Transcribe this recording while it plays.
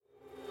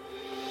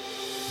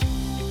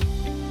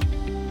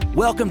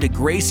Welcome to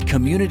Grace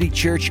Community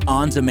Church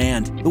On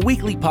Demand, the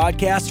weekly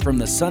podcast from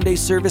the Sunday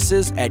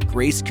services at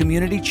Grace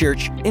Community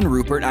Church in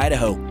Rupert,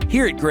 Idaho.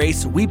 Here at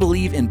Grace, we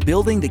believe in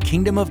building the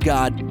kingdom of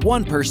God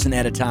one person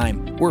at a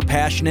time. We're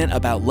passionate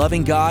about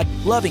loving God,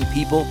 loving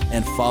people,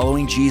 and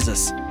following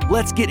Jesus.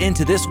 Let's get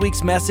into this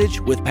week's message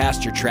with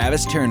Pastor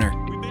Travis Turner.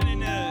 We've been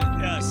in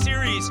a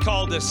series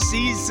called A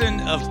Season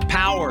of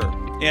Power.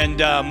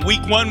 And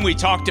week one, we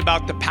talked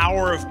about the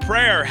power of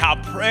prayer, how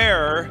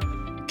prayer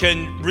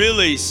can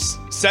really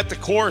set the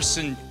course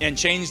and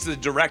change the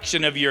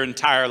direction of your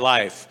entire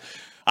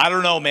life. I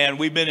don't know, man.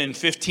 We've been in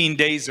 15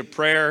 days of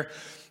prayer,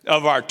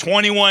 of our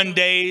 21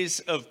 days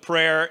of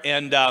prayer,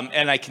 and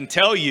I can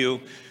tell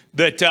you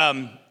that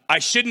I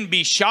shouldn't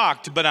be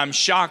shocked, but I'm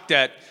shocked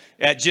at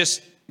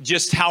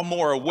just how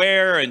more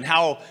aware and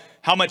how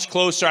much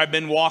closer I've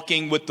been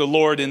walking with the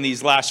Lord in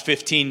these last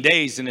 15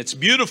 days. And it's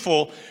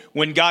beautiful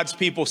when God's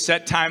people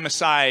set time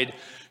aside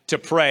to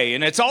pray.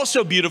 And it's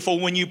also beautiful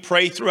when you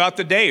pray throughout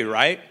the day,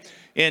 right?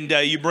 And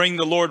you bring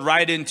the Lord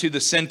right into the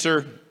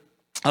center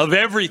of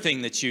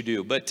everything that you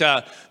do. But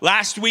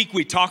last week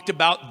we talked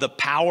about the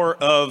power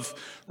of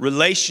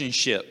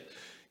relationship.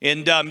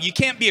 And you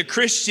can't be a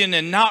Christian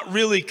and not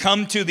really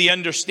come to the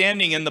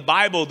understanding in the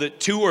Bible that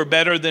two are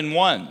better than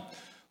one.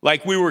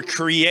 Like we were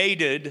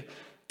created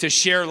to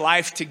share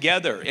life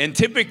together. And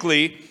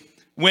typically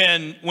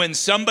when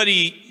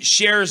somebody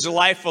shares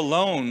life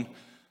alone,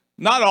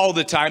 not all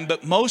the time,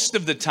 but most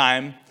of the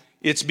time,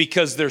 it's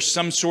because there's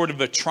some sort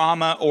of a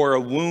trauma or a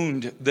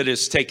wound that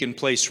has taken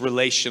place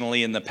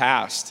relationally in the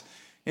past.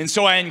 And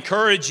so I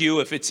encourage you,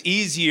 if it's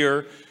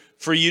easier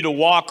for you to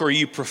walk or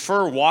you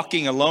prefer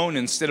walking alone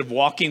instead of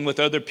walking with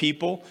other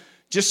people,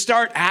 just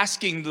start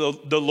asking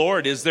the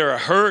Lord, is there a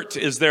hurt?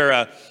 Is there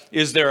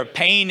a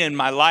pain in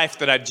my life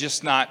that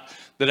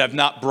I've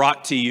not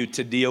brought to you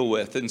to deal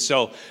with? And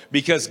so,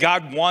 because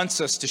God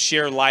wants us to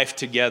share life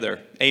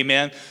together.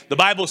 Amen. The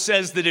Bible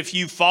says that if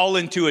you fall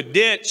into a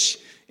ditch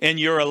and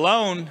you're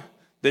alone,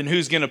 then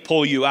who's going to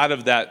pull you out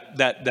of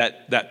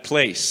that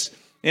place?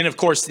 And of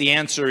course, the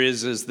answer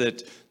is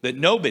that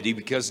nobody,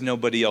 because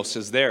nobody else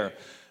is there.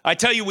 I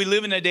tell you, we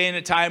live in a day and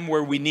a time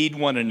where we need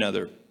one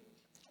another.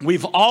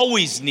 We've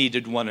always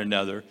needed one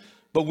another,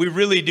 but we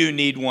really do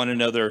need one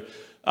another,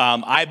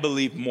 I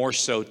believe, more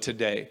so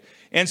today.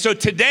 And so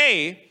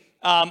today,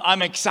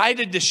 I'm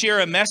excited to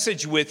share a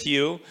message with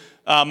you.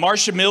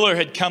 Marcia Miller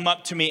had come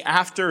up to me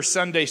after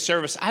Sunday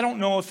service. I don't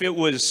know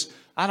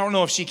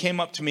if she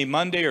came up to me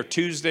Monday or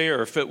Tuesday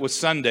or if it was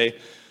Sunday,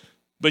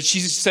 but she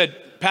said,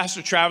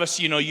 Pastor Travis,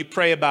 you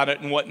pray about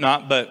it and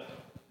whatnot,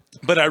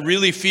 but I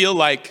really feel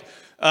like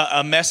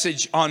a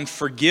message on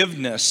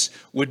forgiveness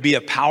would be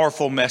a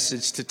powerful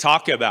message to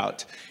talk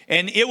about.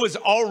 And it was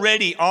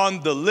already on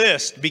the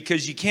list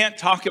because you can't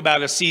talk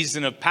about a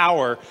season of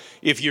power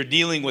if you're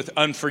dealing with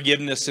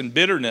unforgiveness and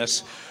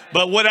bitterness.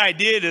 But what I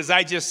did is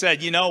I just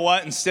said, you know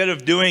what, instead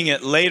of doing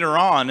it later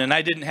on, and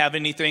I didn't have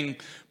anything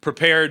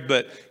prepared,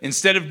 but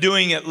instead of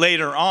doing it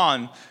later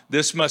on,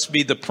 this must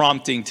be the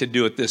prompting to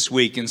do it this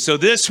week. And so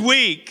this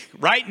week,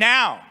 right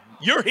now,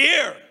 you're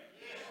here.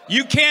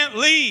 You can't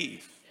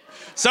leave.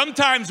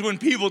 Sometimes when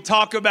people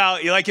talk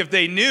about, like if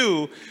they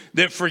knew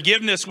that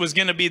forgiveness was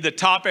going to be the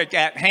topic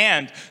at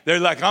hand, they're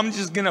like, I'm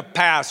just going to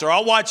pass, or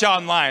I'll watch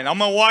online. I'm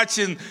going to watch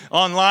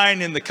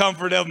online in the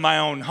comfort of my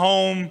own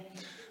home.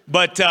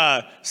 But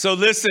so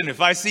listen,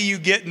 if I see you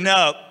getting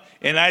up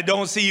and I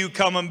don't see you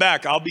coming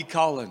back, I'll be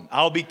calling.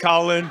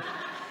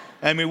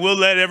 I mean, we'll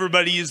let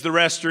everybody use the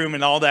restroom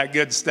and all that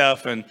good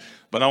stuff.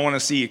 But I want to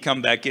see you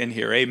come back in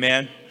here.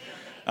 Amen.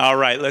 All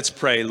right, let's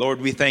pray. Lord,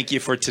 we thank you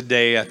for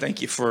today. I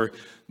thank you for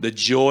the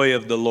joy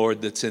of the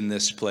Lord that's in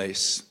this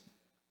place.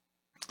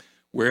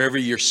 Wherever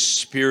your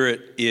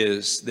spirit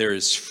is, there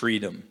is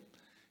freedom.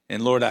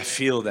 And Lord, I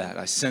feel that.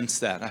 I sense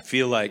that. I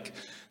feel like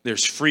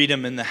there's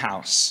freedom in the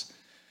house.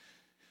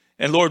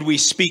 And Lord, we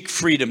speak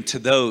freedom to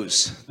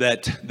those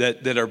that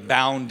are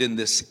bound in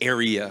this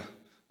area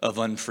of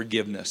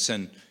unforgiveness.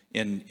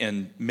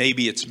 And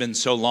maybe it's been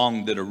so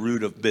long that a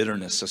root of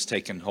bitterness has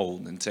taken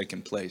hold and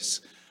taken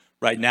place.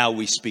 Right now,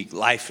 we speak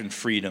life and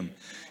freedom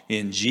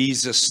in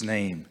Jesus'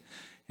 name.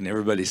 And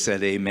everybody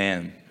said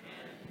amen.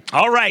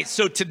 All right,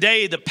 so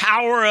today, the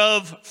power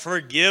of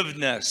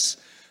forgiveness.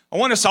 I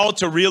want us all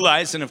to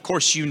realize, and of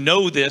course you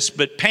know this,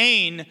 but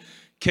pain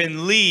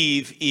can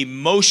leave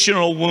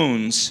emotional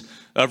wounds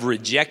of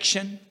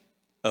rejection,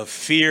 of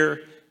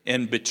fear,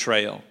 and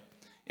betrayal.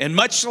 And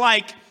much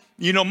like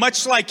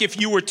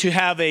if you were to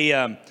have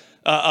a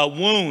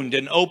wound,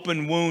 an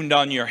open wound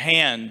on your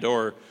hand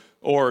or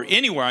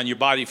anywhere on your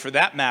body for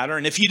that matter,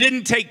 and if you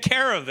didn't take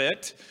care of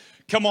it,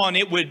 come on,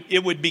 it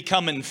would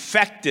become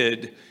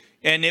infected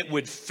and it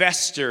would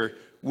fester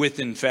with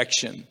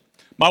infection.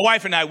 My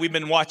wife and I, we've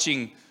been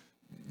watching,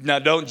 now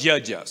don't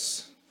judge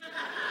us.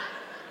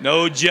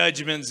 No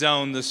judgment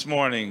zone this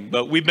morning,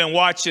 but we've been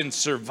watching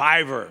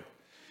Survivor.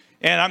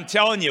 And I'm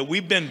telling you,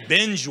 we've been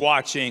binge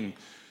watching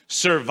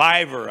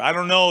Survivor. I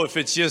don't know if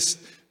it's just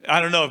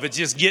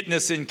getting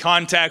us in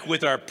contact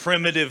with our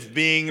primitive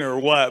being or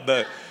what,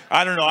 but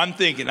I don't know. I'm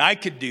thinking I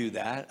could do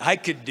that. I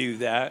could do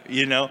that,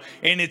 you know.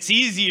 And it's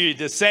easier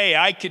to say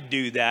I could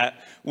do that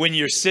when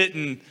you're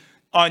sitting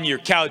on your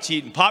couch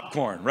eating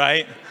popcorn,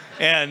 right?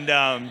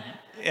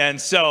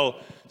 And so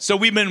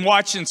we've been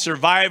watching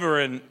Survivor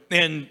and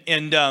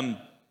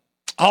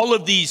all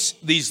of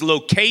these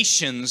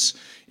locations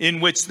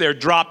in which they're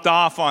dropped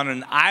off on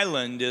an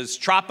island is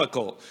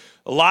tropical.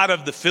 A lot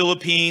of the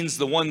Philippines,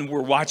 the one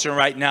we're watching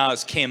right now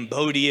is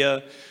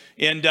Cambodia.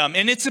 And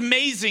it's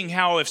amazing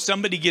how if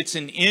somebody gets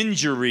an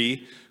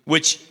injury,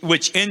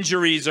 which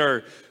injuries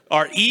are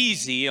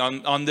easy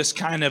on this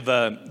kind of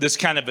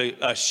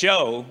a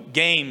show,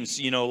 games,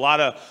 you know, a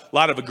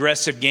lot of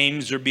aggressive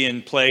games are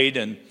being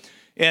played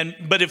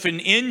but if an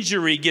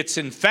injury gets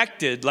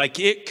infected, like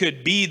it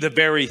could be the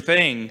very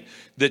thing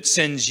that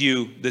sends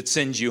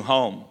you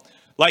home.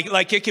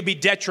 Like it could be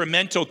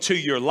detrimental to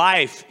your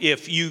life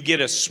if you get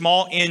a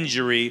small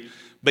injury,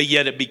 but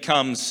yet it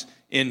becomes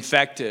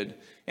infected.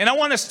 And I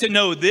want us to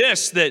know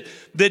this,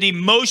 that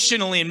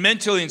emotionally and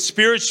mentally and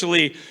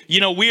spiritually,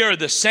 you know, we are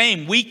the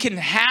same. We can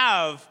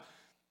have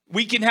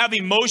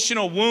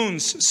emotional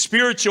wounds,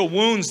 spiritual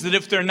wounds that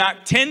if they're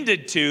not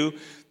tended to,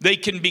 they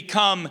can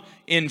become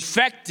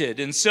infected.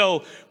 And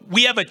so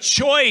we have a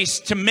choice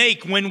to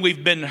make when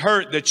we've been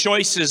hurt. The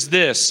choice is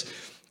this: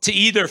 to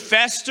either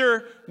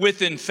fester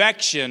with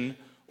infection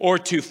or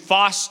to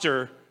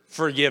foster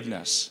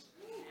forgiveness.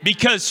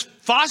 Because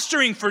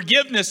fostering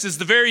forgiveness is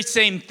the very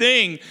same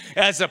thing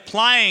as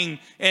applying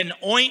an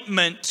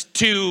ointment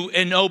to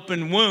an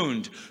open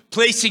wound,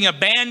 placing a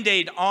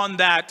Band-Aid on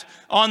that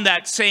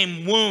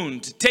same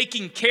wound,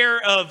 taking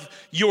care of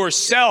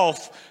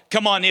yourself.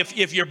 Come on,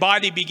 if your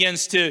body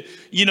begins to,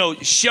 you know,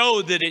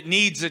 show that it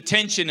needs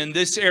attention in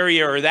this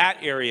area or that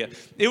area.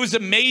 It was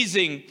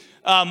amazing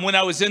when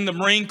I was in the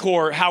Marine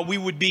Corps, how we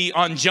would be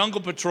on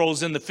jungle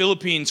patrols in the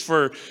Philippines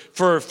for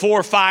 4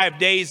 or 5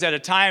 days at a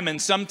time, and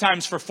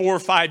sometimes for 4 or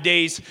 5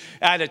 days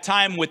at a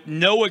time with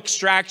no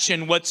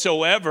extraction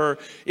whatsoever.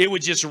 It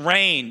would just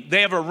rain.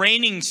 They have a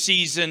raining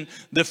season.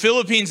 The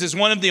Philippines is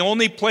one of the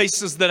only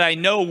places that I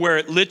know where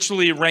it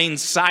literally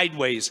rains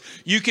sideways.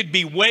 You could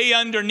be way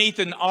underneath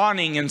an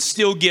awning and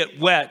still get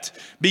wet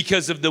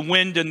because of the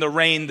wind and the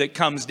rain that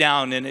comes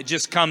down, and it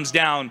just comes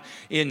down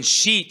in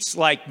sheets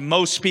like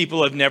most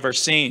people have never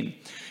seen.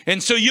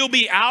 And so you'll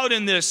be out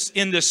in this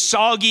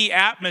soggy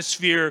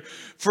atmosphere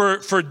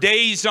for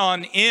days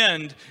on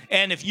end.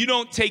 And if you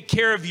don't take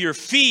care of your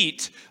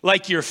feet,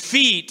 like your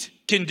feet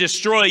can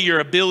destroy your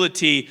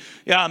ability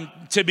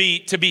to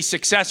be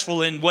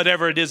successful in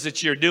whatever it is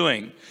that you're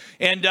doing.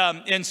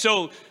 And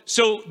so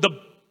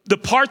the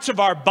parts of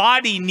our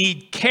body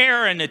need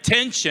care and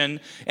attention.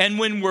 And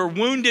when we're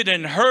wounded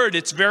and hurt,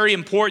 it's very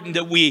important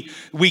that we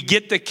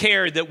get the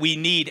care that we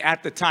need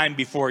at the time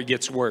before it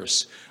gets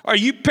worse. Are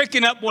you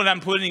picking up what I'm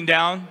putting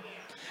down?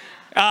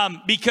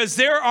 Because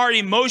there are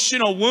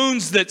emotional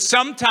wounds that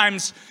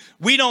sometimes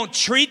we don't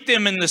treat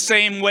them in the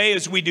same way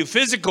as we do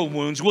physical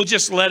wounds. We'll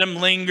just let them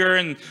linger,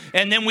 and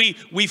then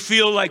we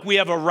feel like we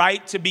have a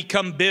right to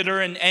become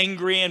bitter and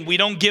angry, and we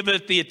don't give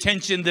it the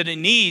attention that it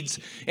needs,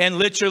 and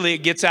literally it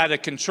gets out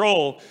of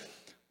control,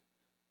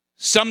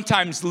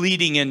 sometimes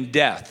leading in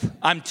death.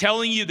 I'm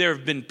telling you, there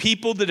have been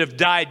people that have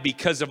died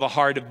because of a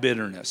heart of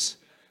bitterness.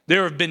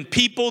 There have been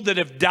people that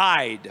have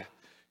died,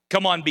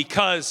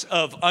 because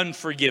of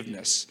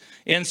unforgiveness.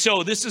 And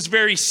so this is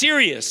very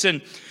serious.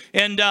 And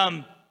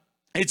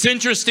it's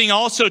interesting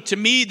also to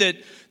me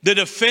that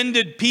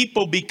offended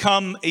people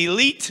become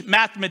elite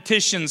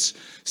mathematicians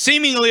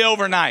seemingly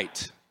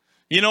overnight.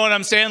 You know what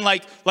I'm saying?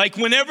 Like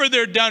whenever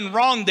they're done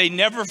wrong, they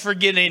never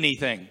forget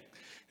anything.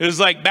 It was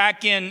like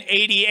back in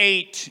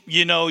 88,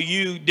 you know,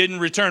 you didn't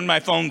return my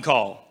phone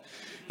call.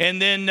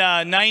 And then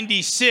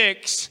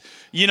 96,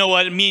 you know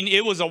what I mean?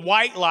 It was a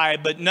white lie,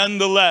 but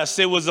nonetheless,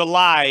 it was a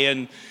lie.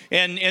 And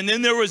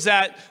then there was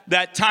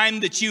that time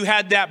that you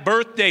had that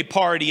birthday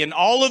party, and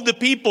all of the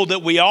people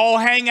that we all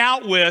hang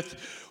out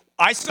with,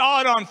 I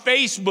saw it on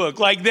Facebook,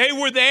 like they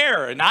were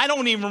there, and I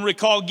don't even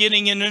recall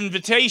getting an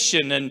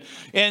invitation. And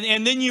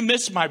then you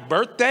missed my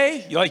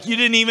birthday, like you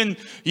didn't even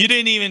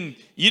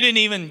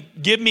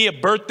give me a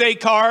birthday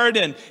card.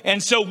 And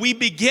so we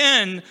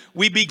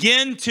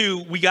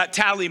got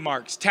tally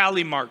marks.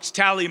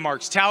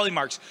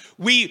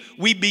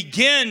 We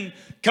begin,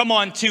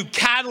 to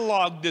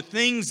catalog the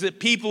things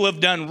that people have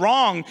done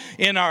wrong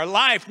in our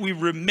life. We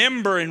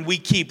remember and we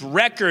keep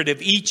record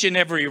of each and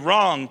every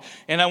wrong.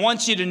 And I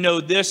want you to know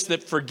this,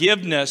 that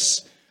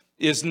forgiveness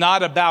is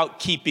not about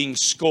keeping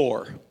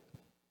score.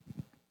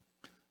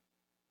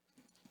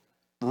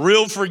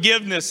 Real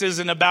forgiveness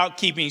isn't about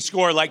keeping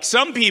score. Like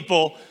some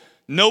people,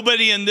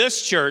 nobody in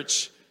this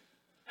church,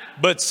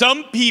 but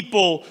some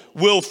people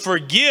will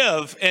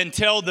forgive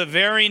until the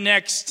very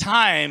next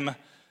time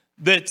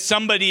that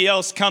somebody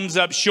else comes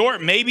up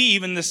short, maybe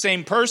even the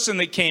same person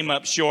that came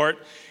up short,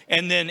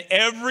 and then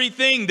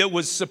everything that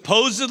was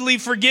supposedly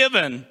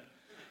forgiven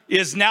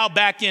is now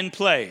back in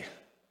play.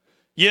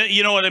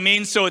 You know what I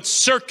mean? So it's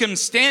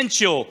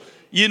circumstantial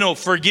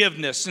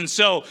forgiveness. And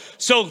so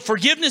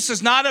forgiveness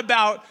is not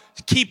about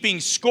keeping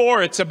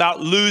score. It's about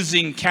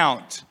losing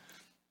count.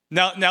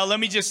 Now let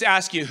me just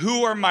ask you,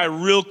 who are my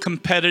real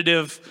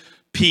competitive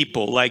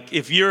people? Like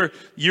if you're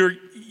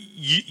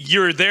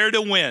there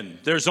to win.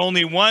 There's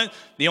only one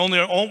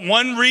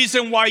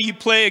reason why you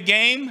play a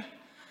game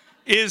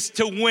is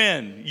to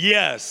win.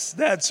 Yes,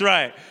 that's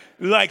right.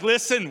 Like,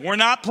 listen, we're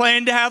not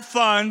playing to have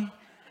fun.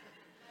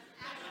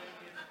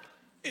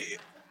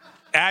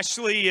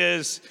 Ashley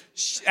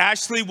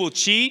will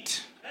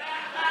cheat.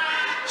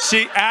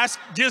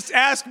 Just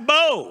ask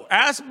Bo.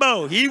 Ask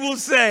Bo. He will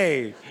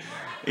say,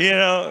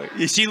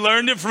 she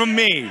learned it from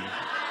me.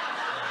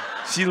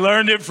 She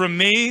learned it from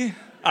me.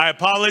 I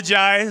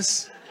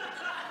apologize.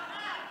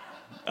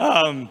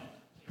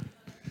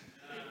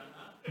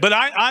 But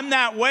I'm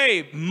that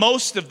way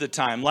most of the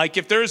time. Like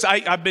if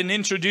I've been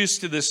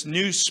introduced to this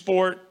new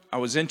sport. I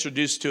was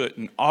introduced to it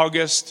in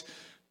August,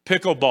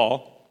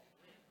 pickleball.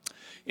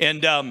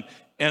 And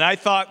I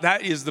thought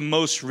that is the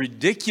most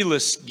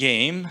ridiculous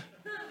game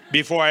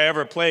before I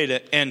ever played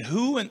it. And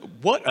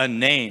what a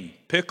name,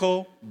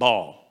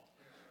 pickleball.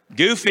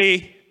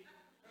 Goofy.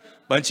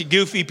 Bunch of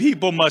goofy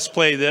people must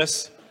play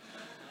this.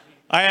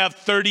 I have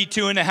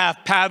 32 and a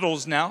half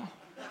paddles now.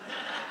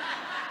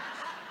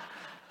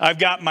 I've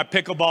got my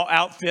pickleball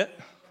outfit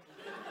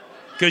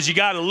because you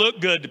got to look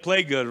good to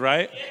play good,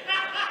 right?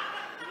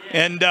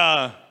 And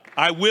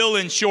I will,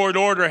 in short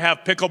order, have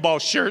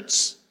pickleball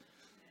shirts,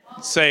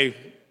 say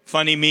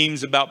funny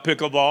memes about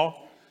pickleball.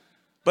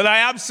 But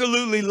I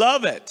absolutely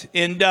love it.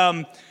 And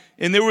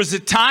there was a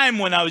time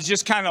when I was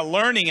just kind of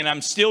learning, and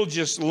I'm still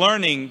just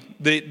learning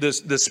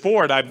the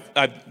sport.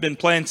 I've been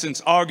playing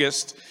since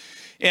August.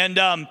 And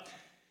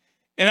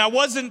I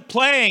wasn't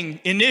playing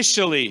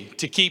initially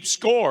to keep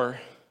score,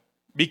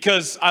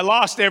 because I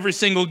lost every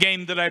single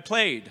game that I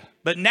played.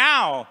 But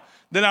now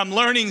that I'm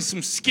learning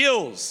some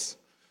skills,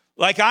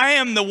 like I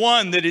am the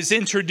one that is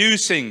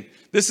introducing,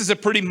 this is a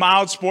pretty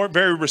mild sport,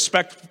 very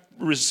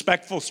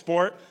respectful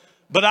sport,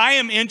 but I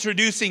am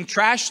introducing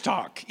trash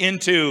talk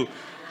into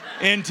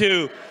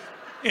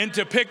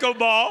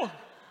pickleball.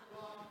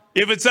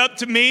 If it's up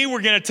to me,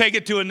 we're going to take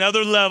it to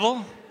another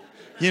level,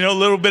 a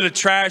little bit of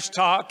trash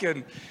talk.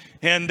 And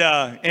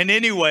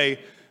anyway,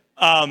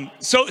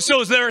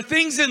 so there are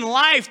things in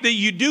life that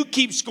you do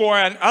keep score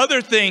on.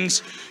 Other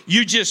things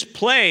you just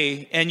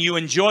play and you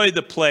enjoy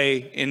the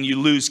play and you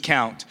lose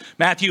count.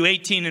 Matthew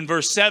 18 and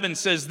verse 7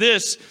 says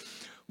this: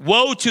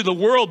 woe to the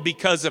world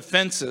because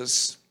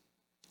offenses,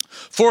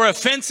 for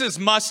offenses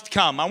must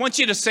come. I want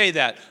you to say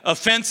that.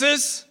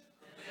 Offenses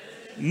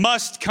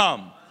must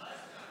come.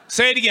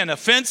 Say it again.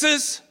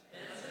 Offenses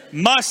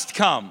must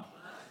come.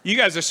 You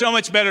guys are so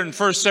much better than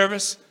first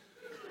service.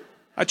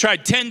 I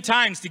tried 10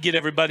 times to get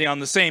everybody on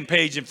the same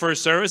page in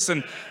first service,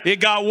 and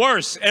it got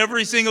worse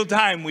every single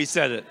time we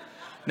said it.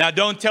 Now,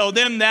 don't tell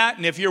them that,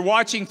 and if you're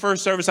watching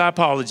first service, I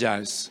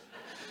apologize.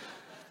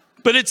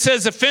 But it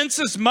says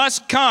offenses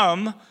must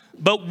come,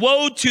 but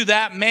woe to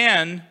that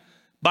man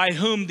by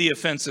whom the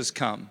offenses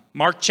come.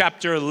 Mark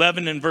chapter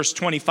 11 and verse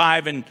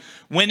 25, and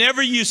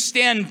whenever you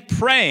stand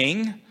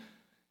praying,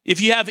 if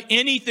you have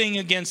anything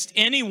against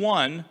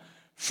anyone,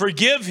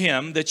 forgive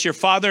him, that your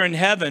Father in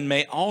heaven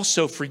may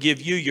also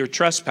forgive you your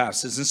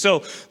trespasses. And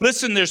so,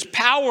 listen, there's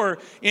power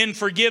in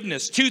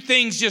forgiveness. Two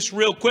things just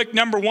real quick.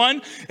 Number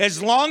one,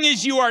 as long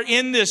as you are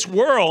in this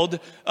world,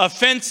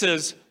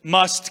 offenses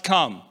must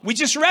come. We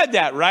just read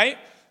that, right?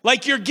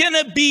 Like you're going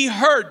to be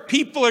hurt.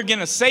 People are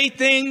going to say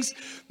things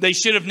they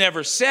should have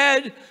never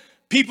said.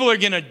 People are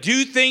going to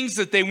do things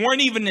that they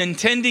weren't even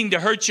intending to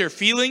hurt your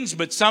feelings,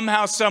 but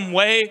somehow, some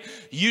way,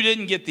 you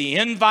didn't get the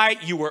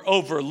invite. You were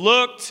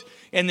overlooked.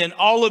 And then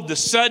all of a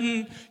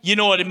sudden, you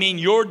know what I mean?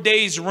 Your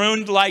day's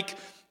ruined. Like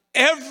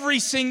every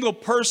single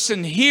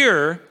person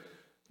here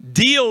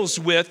deals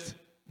with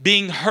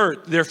being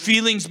hurt, their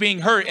feelings being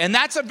hurt. And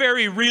that's a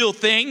very real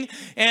thing.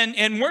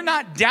 And we're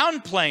not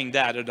downplaying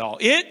that at all.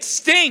 It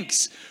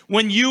stinks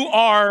when you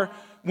are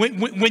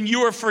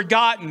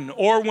forgotten,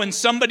 or when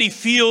somebody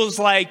feels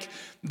like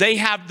they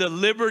have the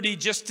liberty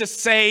just to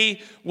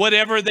say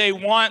whatever they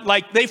want.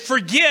 Like they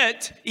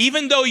forget,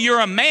 even though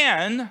you're a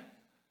man,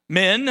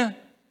 men,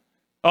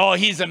 oh,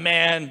 he's a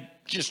man,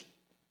 just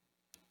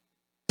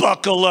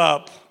buckle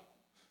up,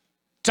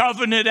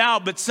 toughen it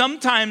out. But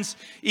sometimes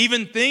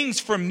even things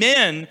for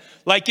men,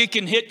 like it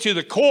can hit to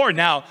the core.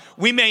 Now,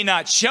 we may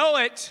not show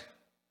it,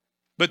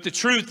 but the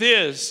truth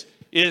is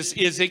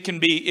it can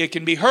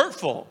be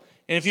hurtful.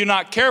 And if you're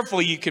not careful,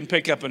 you can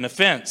pick up an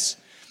offense.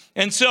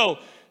 And so,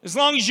 as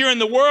long as you're in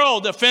the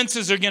world,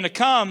 offenses are going to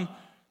come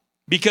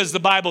because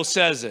the Bible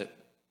says it.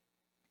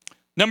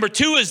 Number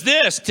two is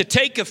this: to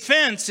take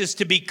offense is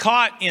to be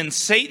caught in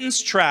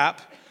Satan's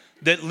trap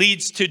that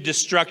leads to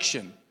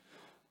destruction.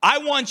 I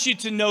want you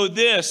to know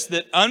this,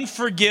 that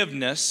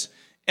unforgiveness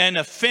and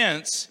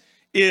offense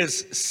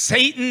is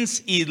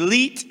Satan's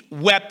elite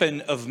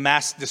weapon of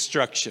mass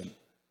destruction.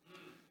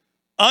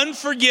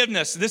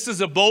 Unforgiveness, this is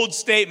a bold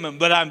statement,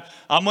 but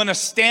I'm going to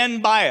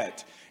stand by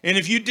it. And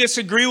if you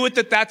disagree with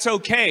it, that's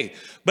okay.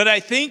 But I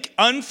think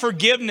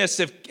unforgiveness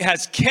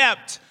has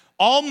kept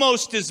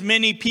almost as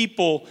many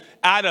people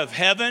out of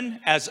heaven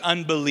as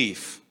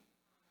unbelief.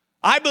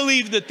 I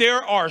believe that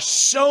there are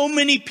so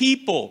many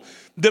people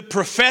that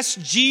profess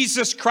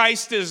Jesus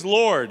Christ as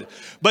Lord,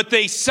 but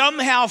they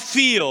somehow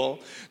feel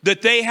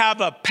that they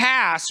have a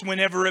pass when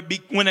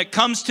it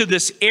comes to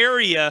this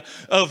area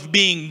of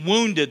being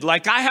wounded.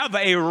 Like, I have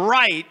a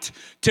right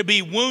to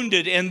be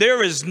wounded, and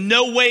there is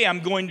no way I'm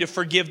going to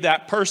forgive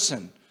that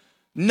person.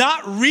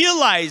 Not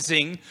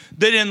realizing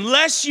that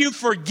unless you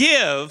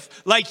forgive,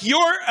 like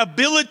your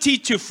ability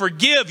to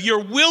forgive,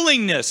 your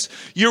willingness,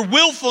 your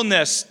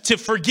willfulness to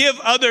forgive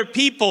other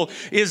people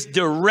is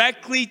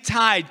directly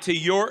tied to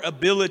your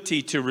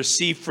ability to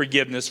receive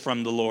forgiveness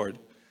from the Lord.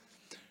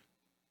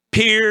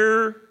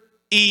 Period.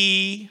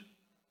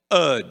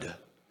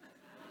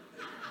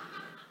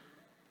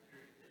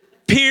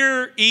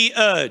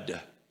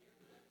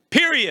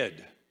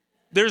 Period.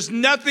 There's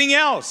nothing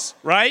else,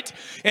 right?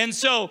 And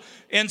so,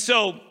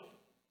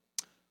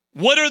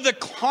 what are the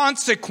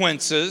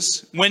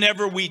consequences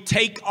whenever we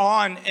take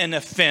on an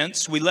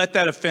offense? We let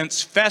that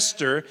offense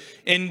fester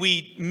and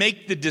we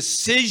make the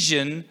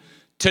decision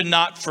to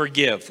not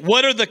forgive.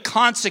 What are the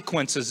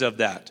consequences of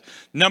that?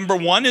 Number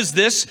one is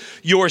this: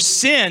 your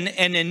sin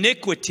and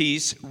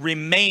iniquities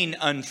remain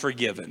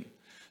unforgiven.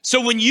 So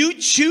when you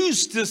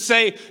choose to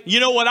say, you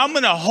know what, I'm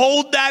going to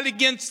hold that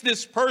against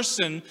this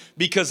person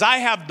because I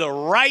have the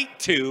right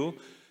to,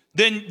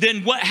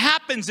 then what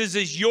happens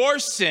is your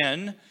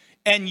sin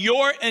and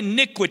your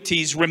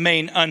iniquities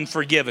remain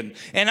unforgiven.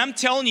 And I'm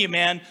telling you,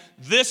 man,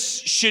 this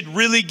should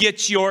really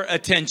get your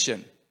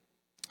attention.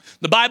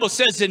 The Bible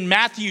says in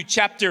Matthew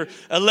chapter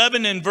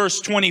 11 and verse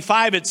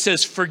 25, it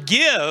says,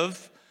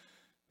 forgive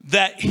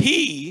that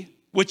he,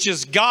 which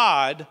is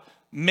God,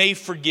 may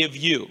forgive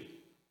you.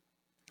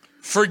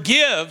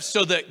 Forgive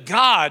so that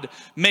God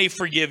may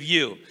forgive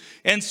you.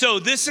 And so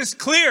this is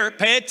clear.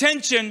 Pay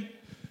attention.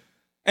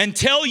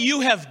 Until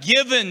you have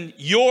given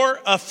your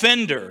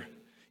offender,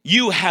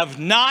 you have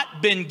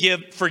not been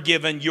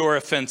forgiven your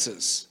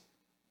offenses.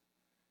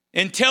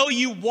 Until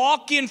you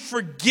walk in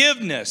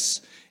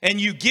forgiveness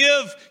and you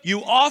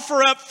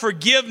offer up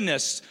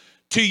forgiveness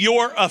to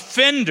your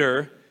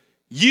offender,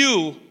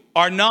 you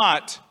are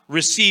not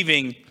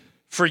receiving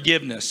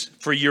forgiveness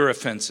for your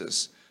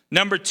offenses.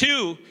 Number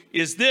two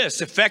is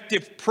this: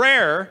 effective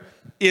prayer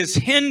is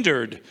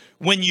hindered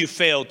when you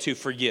fail to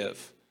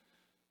forgive.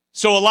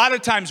 So a lot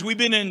of times we've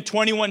been in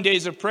 21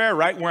 days of prayer,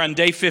 right? We're on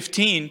day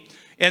 15.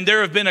 And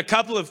there have been a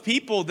couple of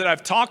people that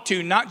I've talked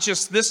to, not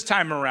just this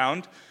time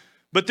around,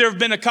 but there have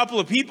been a couple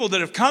of people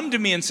that have come to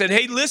me and said,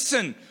 hey,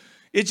 listen,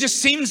 it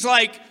just seems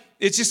like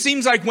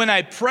when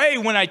I pray,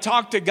 when I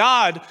talk to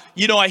God,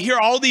 you know, I hear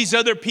all these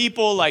other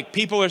people, like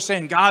people are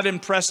saying, God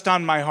impressed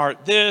on my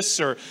heart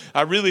this, or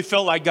I really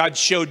felt like God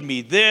showed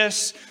me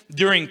this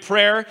during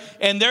prayer.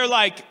 And they're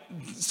like,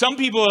 some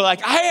people are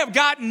like, I have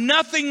got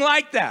nothing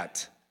like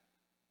that.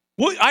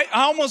 Well, I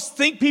almost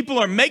think people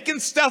are making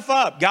stuff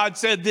up. God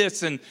said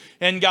this and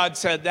God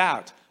said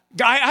that.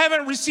 I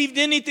haven't received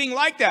anything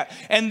like that.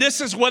 And this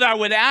is what I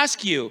would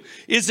ask you.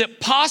 Is it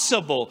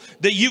possible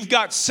that you've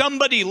got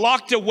somebody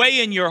locked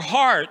away in your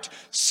heart,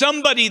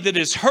 somebody that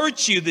has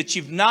hurt you that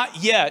you've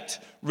not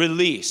yet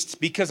released?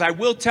 Because I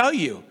will tell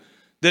you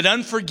that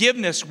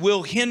unforgiveness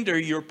will hinder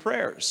your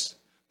prayers.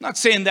 I'm not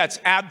saying that's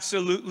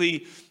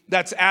absolutely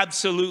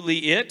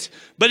it,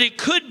 but it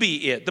could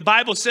be it. The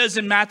Bible says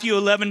in Matthew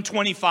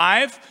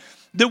 11:25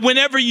 that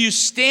whenever you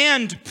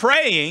stand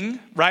praying,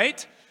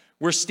 right?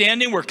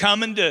 We're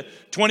coming to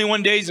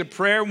 21 days of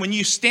prayer. When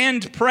you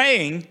stand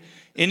praying,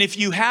 and if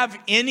you have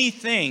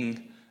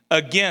anything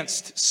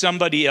against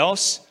somebody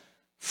else,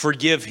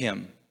 forgive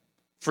him.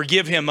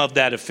 Forgive him of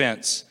that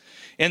offense.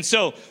 And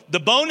so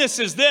the bonus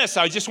is this.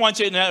 I just want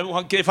you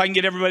to, if I can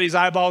get everybody's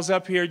eyeballs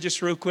up here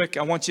just real quick,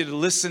 I want you to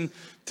listen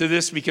to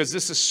this because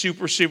this is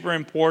super, super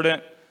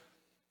important.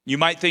 You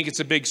might think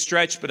it's a big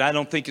stretch, but I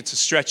don't think it's a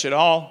stretch at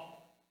all.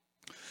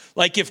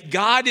 Like if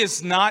God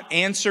is not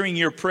answering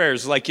your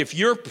prayers, like if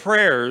your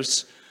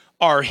prayers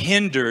are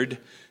hindered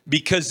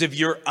because of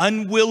your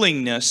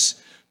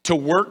unwillingness to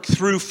work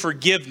through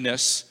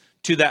forgiveness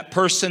to that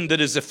person that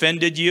has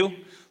offended you,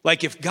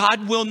 like if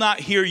God will not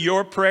hear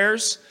your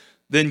prayers,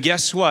 then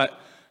guess what?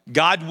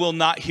 God will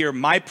not hear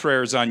my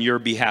prayers on your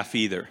behalf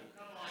either.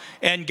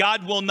 And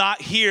God will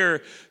not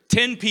hear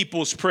 10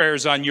 people's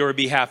prayers on your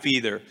behalf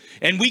either.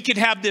 And we could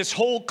have this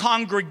whole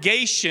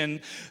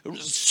congregation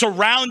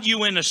surround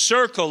you in a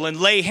circle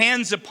and lay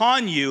hands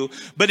upon you.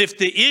 But if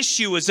the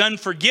issue is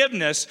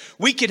unforgiveness,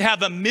 we could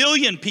have 1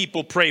 million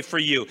people pray for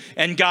you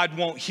and God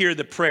won't hear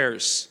the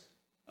prayers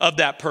of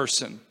that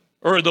person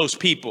or those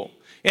people.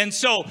 And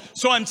so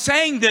I'm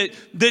saying that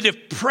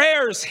if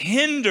prayers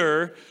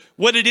hinder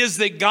what it is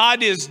that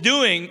God is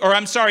doing,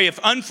 if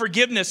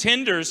unforgiveness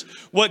hinders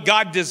what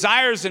God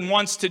desires and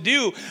wants to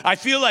do, I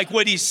feel like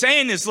what he's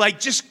saying is like,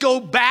 just go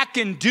back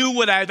and do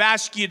what I've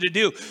asked you to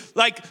do.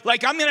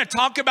 Like I'm going to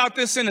talk about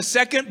this in a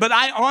second, but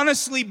I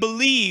honestly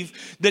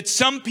believe that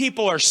some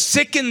people are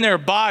sick in their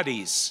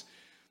bodies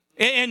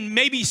and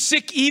maybe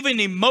sick even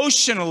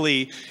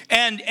emotionally.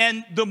 And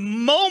the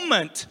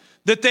moment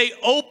that they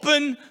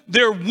open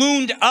their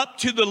wound up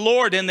to the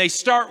Lord and they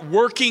start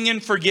working in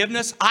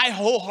forgiveness, I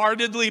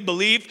wholeheartedly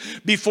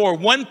believe before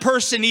one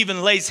person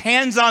even lays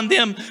hands on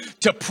them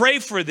to pray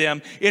for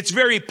them, it's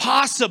very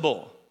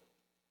possible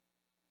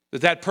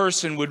that that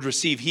person would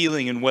receive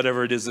healing in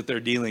whatever it is that they're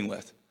dealing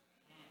with.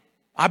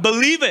 I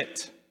believe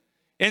it.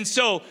 And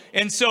so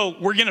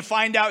we're going to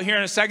find out here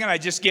in a second. I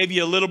just gave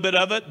you a little bit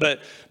of it,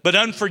 but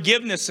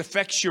unforgiveness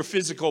affects your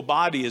physical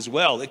body as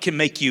well. It can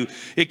make you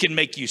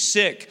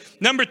sick.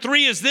 Number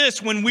 3 is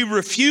this: when we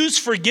refuse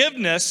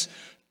forgiveness,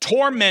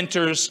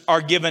 tormentors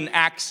are given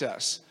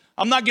access.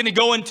 I'm not going to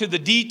go into the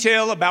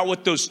detail about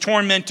what those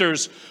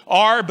tormentors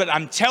are, but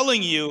I'm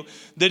telling you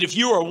that if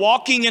you are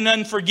walking in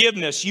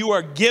unforgiveness, you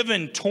are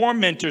given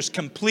tormentors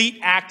complete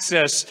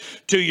access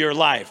to your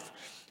life.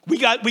 We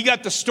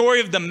got the story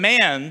of the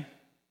man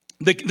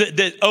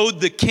that owed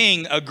the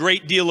king a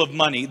great deal of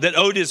money, that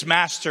owed his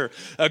master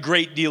a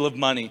great deal of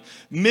money.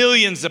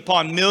 Millions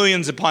upon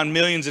millions upon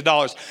millions of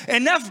dollars.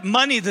 Enough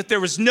money that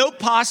there was no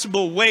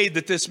possible way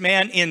that this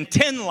man in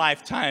 10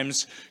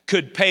 lifetimes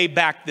could pay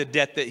back the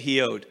debt that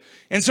he owed.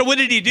 And so what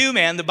did he do,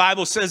 man? The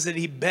Bible says that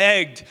he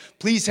begged,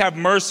 please have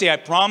mercy. I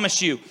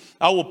promise you,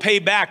 I will pay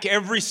back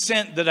every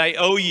cent that I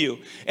owe you.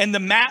 And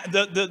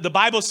the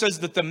Bible says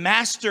that the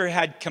master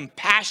had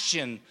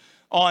compassion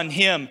on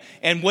him.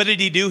 And what did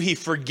he do? He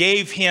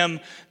forgave him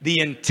the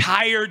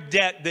entire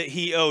debt that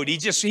he owed. He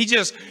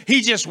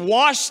just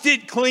washed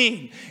it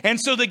clean.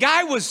 And so the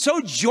guy was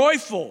so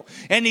joyful,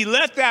 and he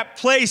left that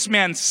place,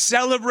 man,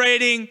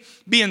 celebrating,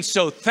 being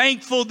so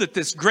thankful that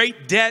this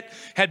great debt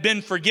had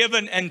been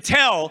forgiven,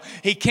 until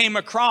he came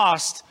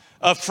across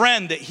a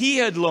friend that he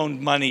had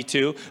loaned money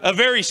to, a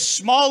very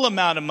small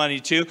amount of money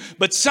to,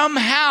 but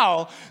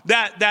somehow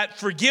that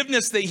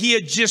forgiveness that he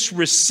had just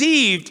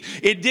received,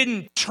 it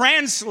didn't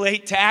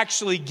translate to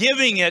actually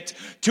giving it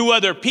to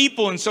other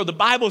people. And so the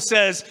Bible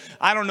says,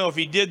 I don't know if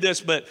he did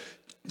this, but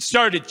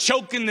started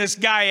choking this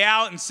guy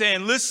out and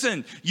saying,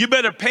 listen, you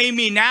better pay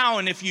me now,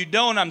 and if you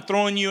don't, I'm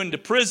throwing you into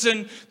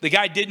prison. The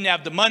guy didn't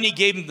have the money,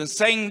 gave him the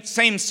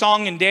same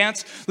song and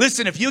dance.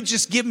 Listen, if you'll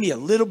just give me a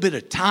little bit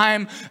of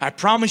time, I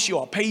promise you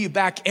I'll pay you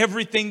back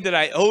everything that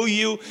I owe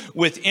you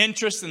with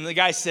interest. And the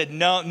guy said,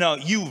 no,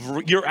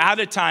 you're out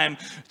of time.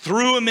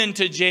 Threw him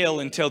into jail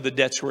until the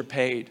debts were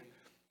paid.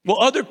 Well,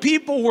 other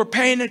people were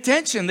paying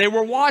attention. They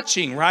were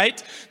watching,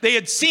 right? They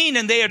had seen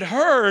and they had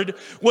heard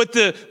what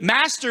the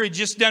master had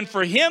just done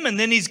for him. And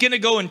then he's going to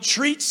go and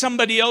treat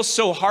somebody else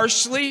so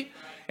harshly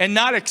and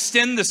not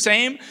extend the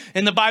same.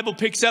 And the Bible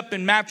picks up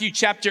in Matthew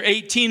chapter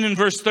 18 and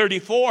verse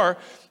 34.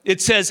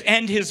 It says,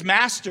 and his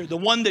master, the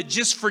one that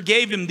just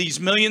forgave him these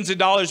millions of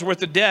dollars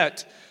worth of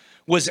debt,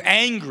 was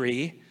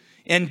angry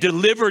and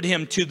delivered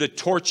him to the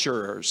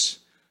torturers.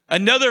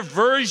 Another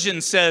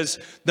version says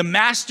the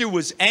master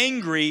was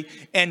angry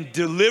and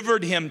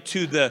delivered him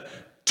to the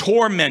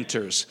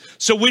tormentors.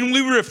 So when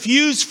we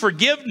refuse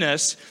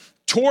forgiveness,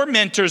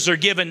 tormentors are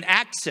given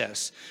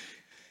access.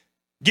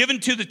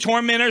 Given to the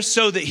tormentor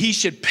so that he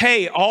should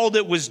pay all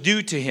that was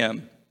due to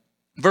him.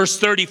 Verse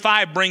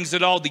 35 brings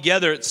it all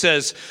together. It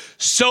says,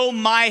 so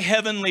my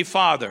heavenly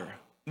Father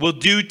will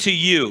do to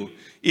you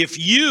if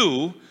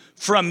you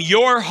from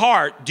your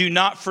heart do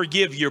not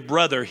forgive your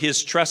brother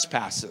his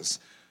trespasses.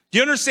 Do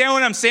you understand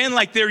what I'm saying?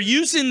 Like, they're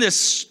using this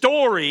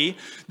story,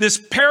 this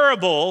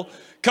parable,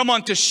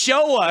 to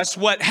show us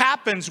what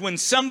happens when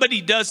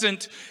somebody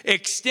doesn't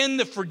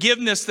extend the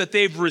forgiveness that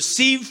they've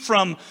received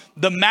from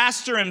the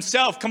master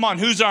himself. Come on,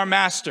 who's our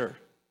master?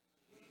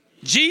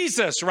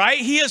 Jesus, right?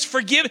 He has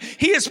forgiven.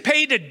 He has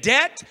paid a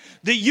debt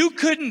that you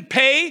couldn't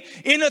pay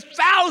in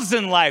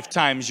 1,000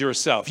 lifetimes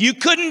yourself. You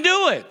couldn't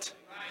do it.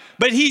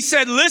 But he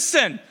said,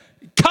 listen,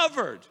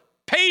 covered,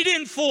 paid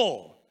in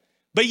full.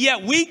 But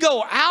yet we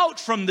go out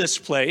from this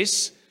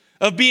place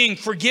of being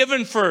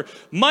forgiven for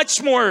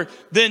much more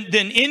than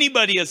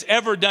anybody has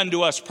ever done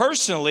to us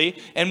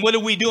personally. And what are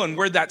we doing?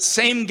 We're that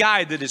same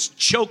guy that is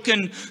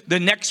choking the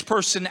next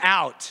person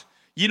out.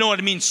 You know what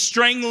I mean?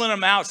 Strangling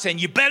them out, saying,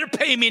 you better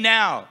pay me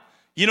now.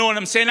 You know what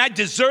I'm saying? I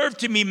deserve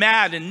to be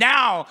mad. And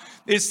now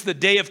it's the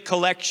day of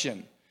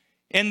collection.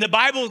 And the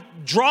Bible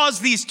draws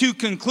these two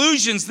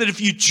conclusions, that if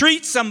you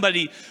treat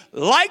somebody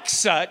like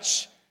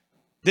such,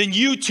 then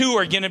you too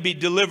are going to be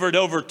delivered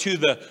over to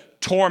the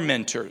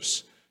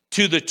tormentors,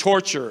 to the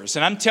torturers.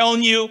 And I'm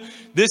telling you,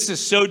 this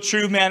is so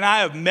true, man.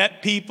 I have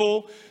met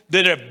people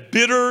that have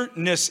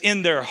bitterness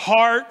in their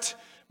heart,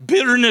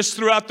 bitterness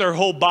throughout their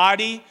whole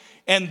body,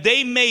 and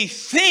they may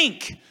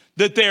think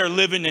that they are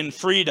living in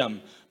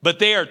freedom, but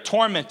they are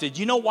tormented.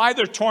 You know why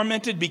they're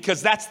tormented?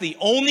 Because that's the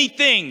only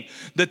thing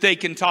that they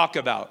can talk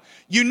about.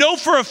 You know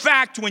for a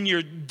fact when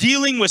you're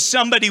dealing with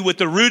somebody with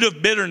the root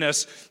of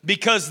bitterness,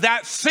 because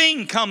that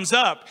thing comes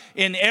up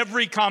in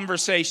every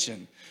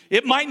conversation.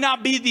 It might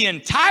not be the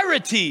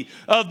entirety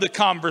of the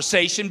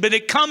conversation, but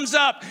it comes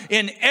up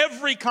in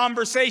every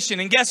conversation.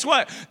 And guess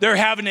what? They're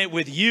having it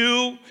with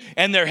you,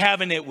 and they're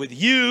having it with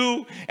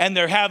you, and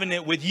they're having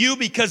it with you,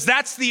 because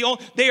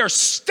they are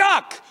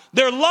stuck.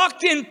 They're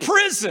locked in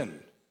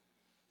prison.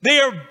 They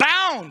are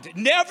bound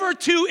never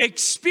to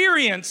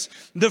experience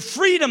the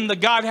freedom that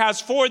God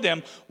has for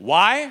them.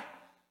 Why?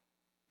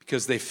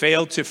 Because they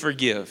failed to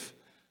forgive.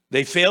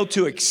 They failed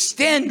to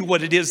extend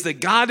what it is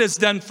that God has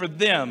done for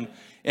them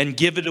and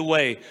give it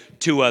away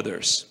to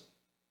others.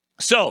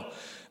 So,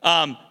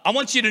 I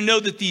want you to know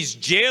that these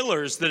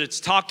jailers that it's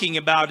talking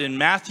about in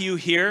Matthew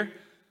here,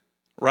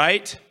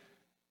 right?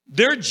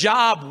 Their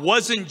job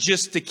wasn't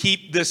just to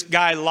keep this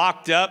guy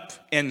locked up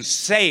and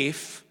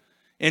safe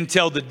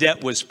until the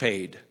debt was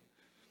paid.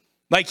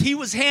 Like, he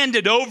was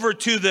handed over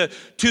to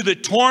the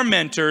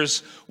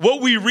tormentors.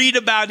 What we read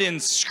about in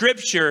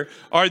Scripture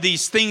are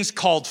these things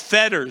called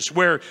fetters,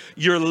 where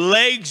your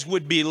legs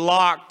would be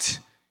locked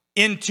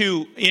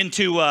into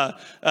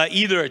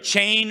either a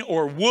chain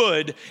or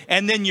wood,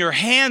 and then your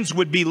hands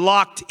would be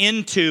locked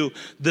into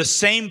the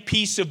same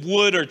piece of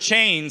wood or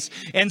chains.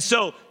 And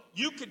so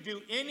you could do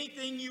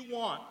anything you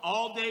want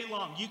all day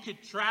long. You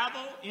could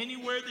travel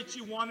anywhere that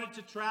you wanted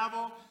to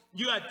travel.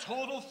 You had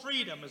total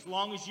freedom as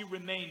long as you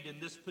remained in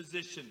this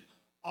position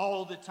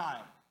all the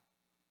time.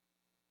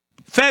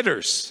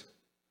 Fetters.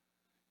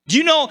 Do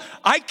you know,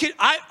 I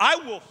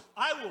will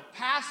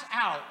pass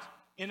out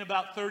in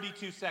about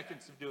 32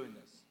 seconds of doing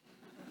this.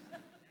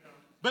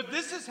 But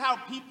this is how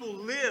people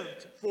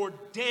lived for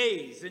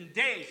days and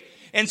days.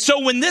 And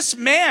so when this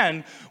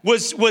man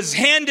was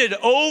handed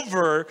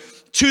over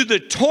to the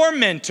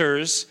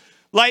tormentors,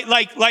 like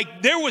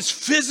there was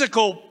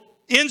physical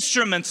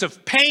instruments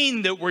of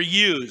pain that were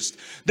used.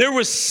 There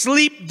was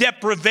sleep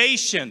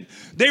deprivation.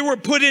 They were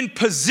put in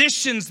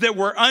positions that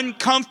were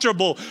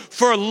uncomfortable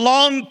for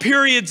long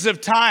periods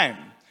of time.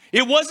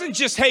 It wasn't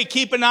just, hey,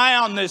 keep an eye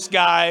on this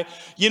guy.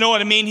 You know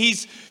what I mean?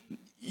 He's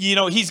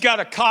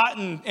got a cot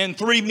and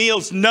 3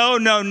 meals. No.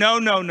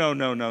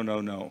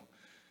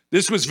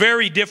 This was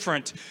very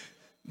different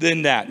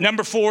than that.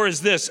 Number 4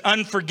 is this: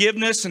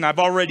 unforgiveness, and I've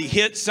already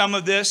hit some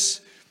of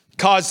this,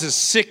 causes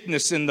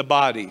sickness in the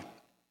body.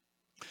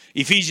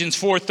 Ephesians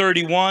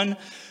 4:31,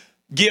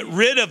 get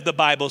rid of, the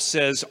Bible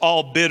says,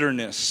 all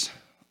bitterness,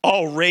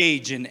 all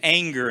rage and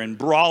anger and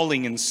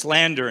brawling and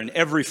slander and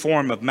every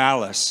form of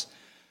malice.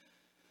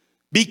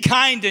 Be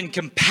kind and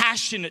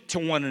compassionate to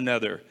one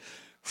another,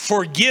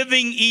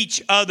 forgiving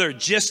each other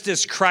just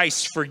as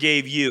Christ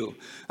forgave you.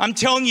 I'm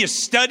telling you,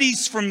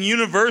 studies from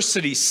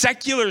universities,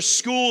 secular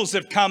schools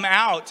have come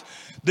out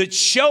that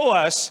show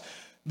us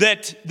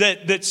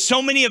that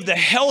so many of the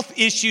health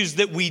issues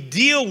that we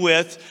deal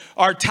with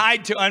are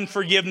tied to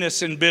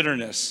unforgiveness and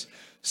bitterness.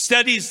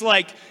 Studies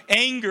like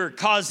anger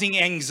causing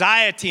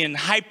anxiety and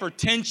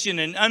hypertension,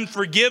 and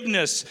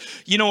unforgiveness,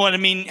 you know what I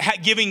mean,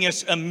 giving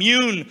us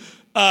immune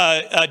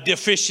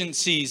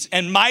deficiencies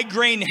and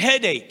migraine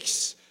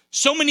headaches.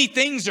 So many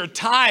things are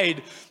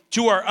tied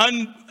to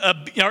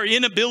our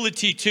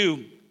inability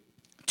to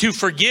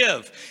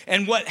forgive.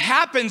 And what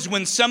happens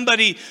when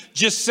somebody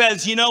just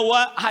says, you know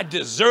what, I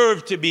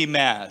deserve to be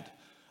mad.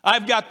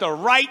 I've got the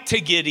right to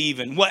get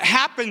even. What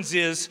happens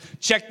is,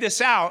 check this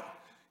out,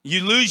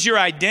 you lose your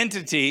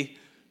identity.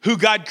 Who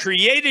God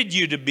created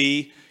you to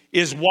be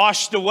is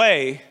washed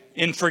away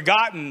and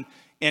forgotten,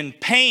 and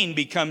pain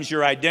becomes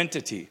your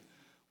identity.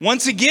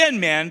 Once again,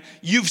 man,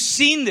 you've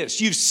seen this.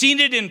 You've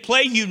seen it in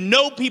play. You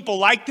know people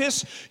like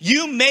this.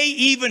 You may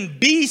even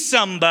be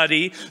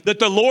somebody that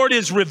the Lord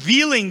is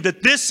revealing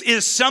that this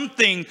is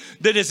something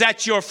that is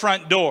at your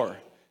front door,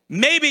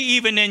 maybe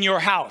even in your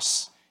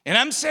house. And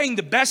I'm saying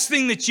the best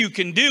thing that you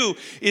can do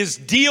is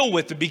deal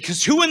with it,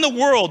 because who in the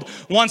world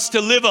wants to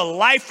live a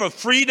life of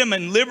freedom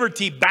and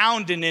liberty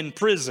bound and in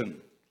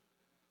prison?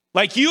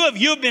 Like you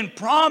have been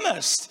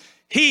promised,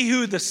 he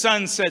who the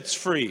Son sets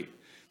free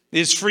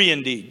is free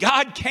indeed.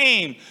 God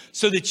came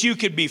so that you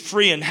could be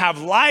free and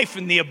have life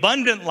and the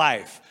abundant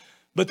life.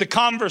 But the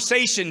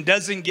conversation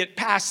doesn't get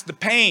past the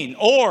pain.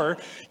 Or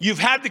you've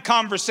had the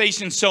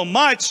conversation so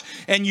much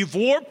and you've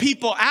wore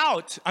people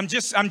out. I'm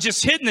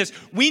just hitting this.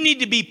 We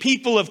need to be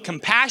people of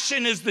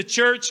compassion as the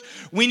church.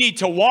 We need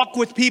to walk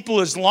with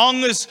people as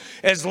long as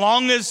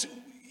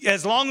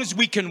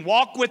we can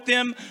walk with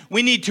them.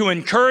 We need to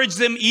encourage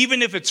them,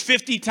 even if it's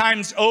 50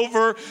 times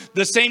over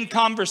the same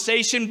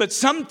conversation. But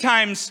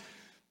sometimes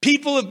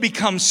people have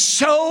become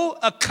so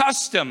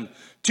accustomed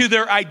to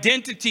their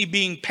identity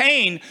being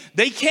pain,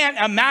 they can't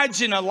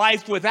imagine a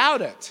life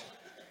without it.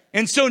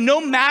 And so no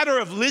matter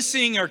of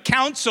listening or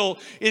counsel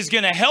is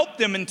going to help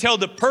them until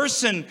the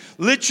person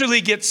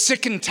literally gets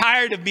sick and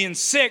tired of being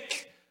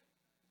sick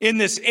in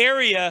this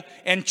area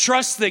and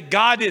trust that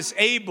God is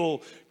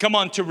able,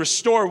 to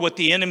restore what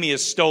the enemy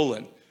has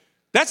stolen.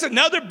 That's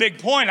another big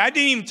point. I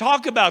didn't even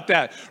talk about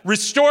that.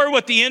 Restore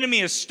what the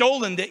enemy has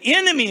stolen. The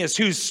enemy is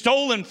who's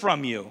stolen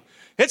from you.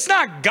 It's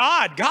not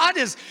God.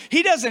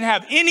 He doesn't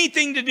have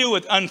anything to do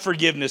with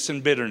unforgiveness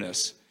and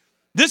bitterness.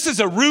 This is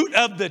a root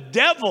of the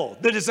devil,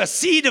 that is a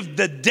seed of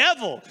the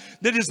devil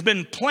that has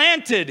been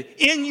planted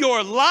in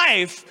your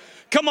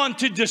life, come on,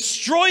 to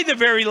destroy the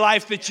very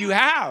life that you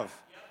have.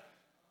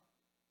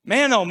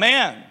 Man, oh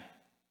man.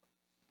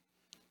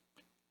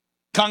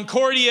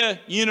 Concordia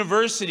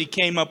University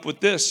came up with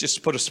this, just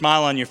to put a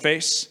smile on your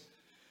face.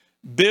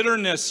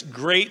 Bitterness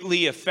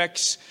greatly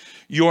affects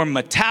your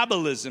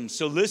metabolism.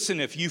 So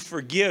listen, if you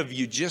forgive,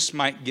 you just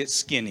might get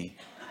skinny.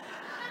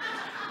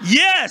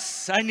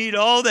 Yes, I need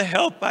all the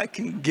help I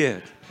can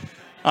get.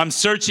 I'm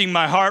searching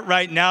my heart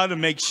right now to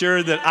make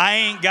sure that I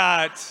ain't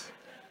got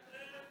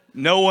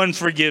no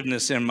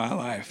unforgiveness in my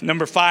life.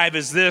 Number 5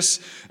 is this: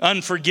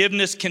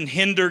 unforgiveness can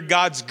hinder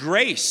God's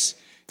grace.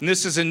 And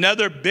this is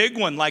another big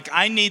one. Like,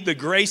 I need the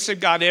grace of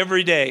God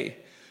every day.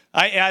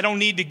 I don't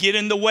need to get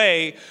in the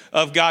way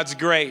of God's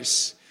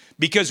grace.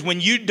 Because when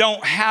you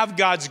don't have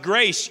God's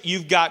grace,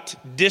 you've got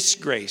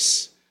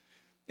disgrace.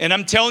 And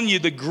I'm telling you,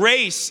 the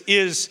grace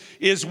is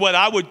what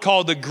I would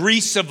call the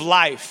grease of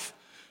life.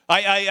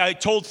 I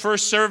told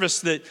first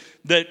service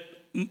that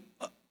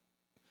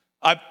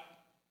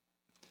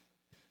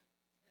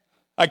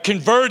I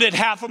converted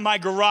half of my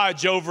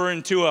garage over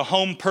into a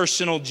home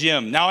personal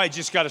gym. Now I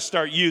just got to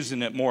start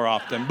using it more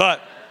often.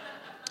 But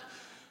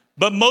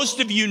most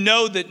of you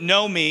that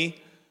know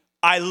me,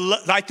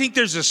 I think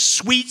there's a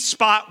sweet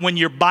spot when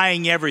you're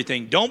buying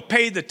everything. Don't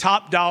pay the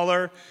top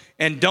dollar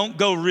and don't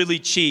go really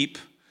cheap.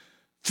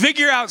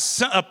 Figure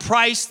out a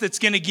price that's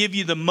going to give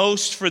you the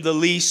most for the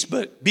least,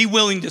 but be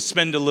willing to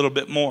spend a little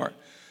bit more.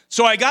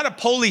 So I got a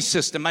pulley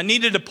system. I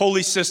needed a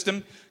pulley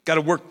system. Got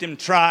to work them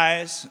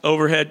tries,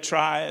 overhead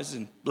tries,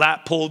 and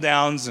lat pull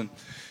downs and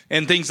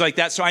things like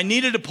that. So I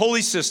needed a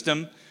pulley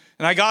system,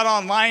 and I got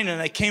online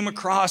and I came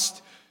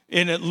across,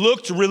 and it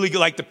looked really good.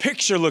 Like, the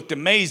picture looked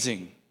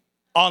amazing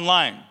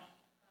online.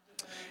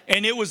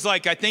 And it was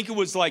like, I think it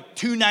was like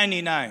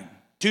 $2.99.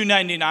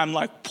 $2.99. I'm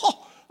like,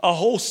 a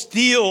whole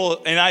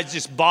steal, and I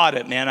just bought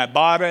it, man. I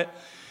bought it.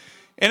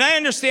 And I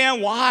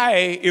understand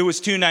why it was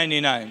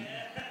 $2.99.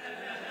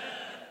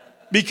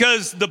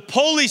 Because the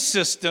pulley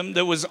system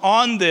that was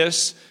on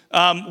this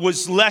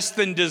was less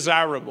than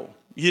desirable.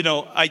 You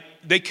know,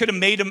 they could have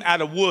made them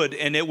out of wood,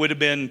 and it'd have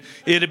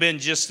been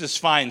just as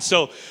fine.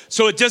 So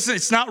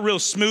it's not real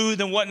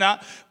smooth and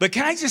whatnot. But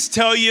can I just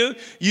tell you,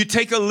 you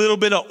take a little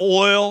bit of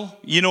oil,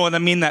 you know what I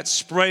mean, that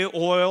spray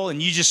oil,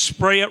 and you just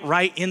spray it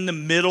right in the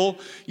middle.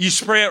 You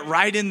spray it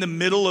right in the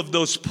middle of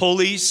those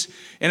pulleys.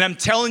 And I'm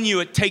telling you,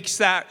 it takes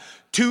that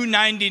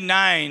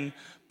 $2.99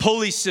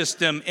 pulley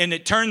system and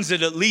it turns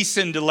it at least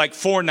into like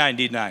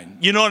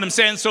 $4.99. You know what I'm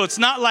saying? So it's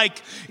not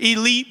like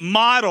elite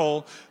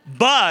model,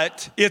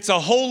 but it's a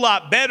whole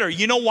lot better.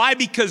 You know why?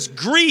 Because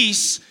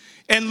grease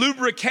and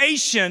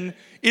lubrication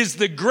is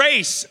the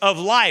grace of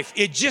life.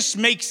 It just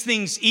makes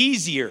things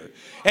easier.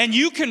 And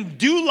you can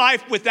do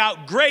life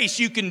without grace.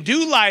 You can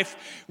do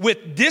life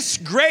with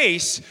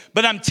disgrace.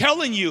 But I'm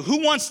telling you,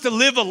 who wants to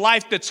live a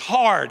life that's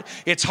hard?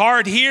 It's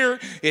hard here.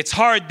 It's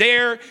hard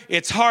there.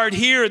 It's hard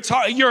here.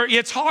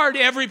 It's hard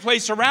every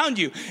place around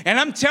you. And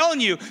I'm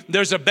telling you,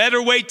 there's a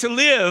better way to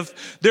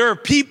live. There are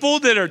people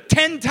that are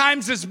 10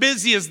 times as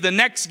busy as the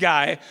next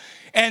guy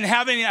and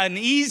having an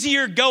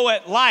easier go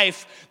at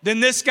life than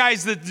this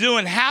guy's that's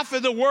doing half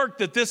of the work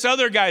that this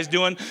other guy's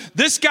doing.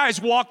 This guy's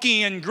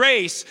walking in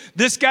grace.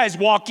 This guy's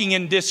walking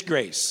in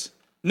disgrace.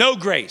 No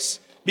grace.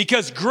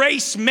 Because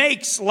grace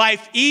makes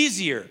life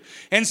easier.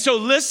 And so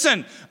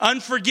listen,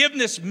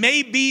 unforgiveness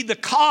may be the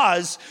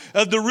cause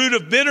of the root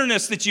of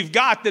bitterness that you've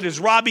got that is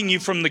robbing you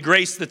from the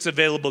grace that's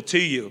available to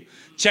you.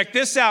 Check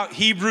this out.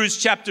 Hebrews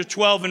chapter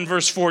 12 and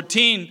verse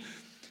 14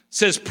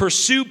 says,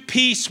 pursue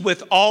peace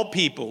with all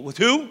people. With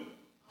who?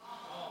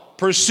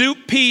 Pursue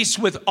peace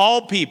with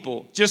all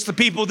people. Just the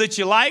people that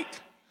you like?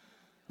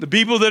 The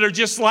people that are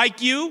just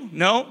like you?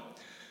 No.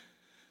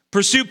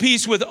 Pursue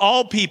peace with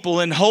all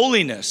people in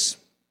holiness,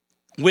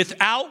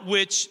 without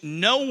which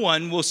no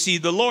one will see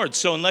the Lord.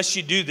 So unless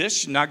you do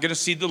this, you're not going to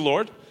see the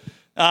Lord.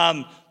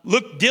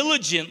 Look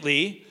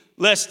diligently,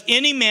 lest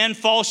any man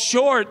fall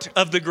short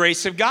of the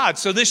grace of God.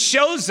 So this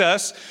shows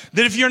us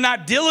that if you're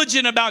not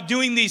diligent about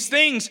doing these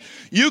things,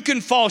 you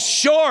can fall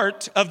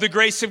short of the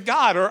grace of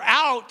God or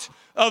out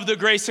of the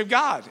grace of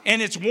God.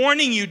 And it's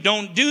warning you,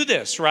 don't do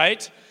this,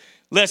 right?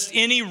 Lest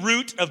any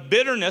root of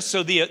bitterness,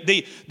 so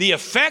the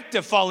effect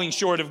of falling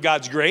short of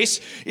God's grace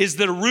is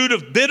that a root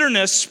of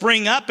bitterness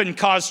spring up and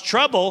cause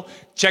trouble.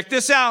 Check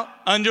this out,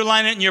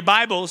 underline it in your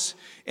Bibles.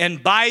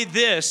 And by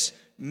this,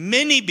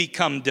 many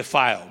become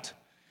defiled.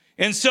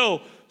 And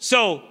so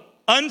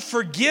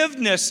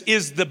unforgiveness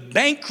is the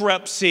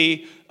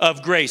bankruptcy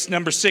of grace.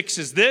 Number 6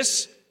 is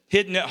this,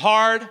 hitting it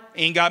hard,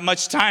 ain't got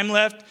much time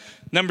left.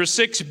 Number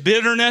 6,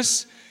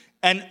 bitterness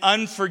and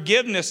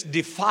unforgiveness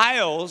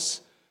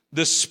defiles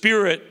the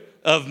spirit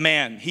of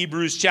man.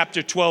 Hebrews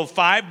chapter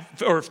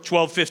 12:5 or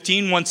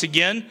 12:15, once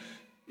again,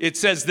 it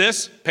says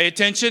this, pay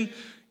attention.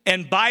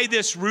 And by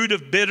this root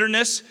of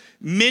bitterness,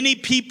 many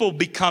people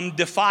become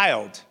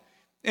defiled.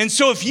 And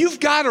so if you've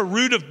got a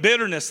root of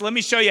bitterness, let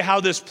me show you how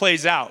this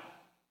plays out.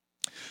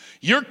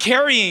 You're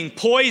carrying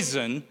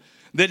poison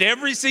that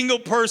every single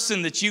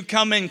person that you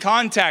come in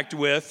contact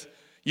with,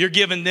 you're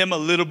giving them a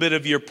little bit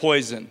of your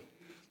poison.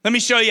 Let me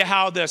show you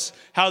how this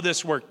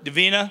worked.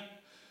 Davina,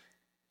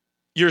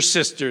 your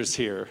sister's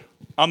here.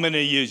 I'm going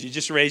to use you.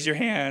 Just raise your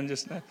hand.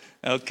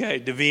 Okay,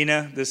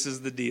 Davina, this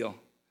is the deal.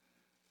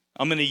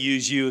 I'm going to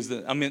use you as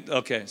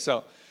okay.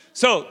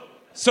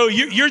 So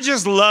you're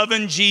just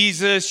loving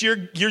Jesus. You're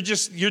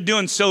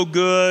doing so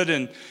good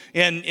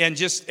and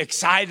just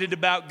excited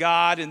about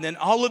God. And then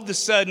all of a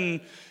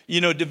sudden,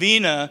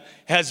 Davina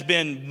has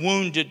been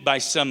wounded by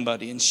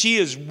somebody, and she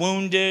is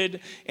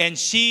wounded, and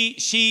she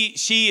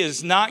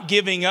is not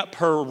giving up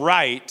her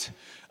right,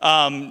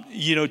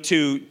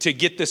 to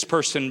get this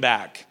person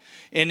back.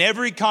 In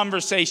every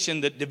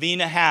conversation that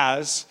Davina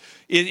has,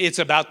 it's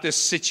about this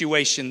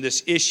situation,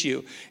 this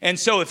issue. And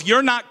so if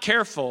you're not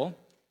careful,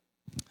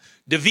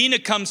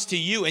 Davina comes to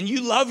you, and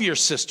you love your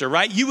sister,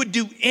 right? You would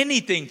do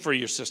anything for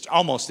your sister,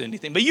 almost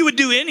anything, but you would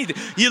do anything.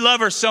 You love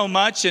her so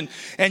much, and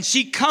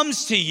she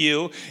comes to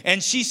you,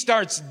 and she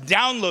starts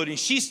downloading.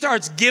 She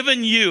starts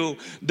giving you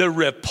the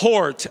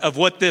report of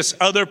what this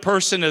other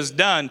person has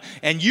done,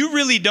 and you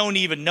really don't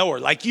even know her.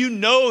 Like, you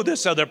know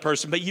this other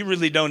person, but you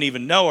really don't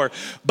even know her.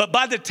 But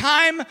by the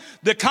time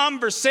the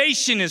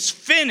conversation is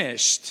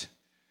finished,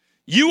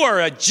 you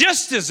are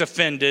just as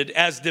offended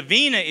as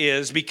Davina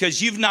is, because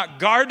you've not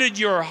guarded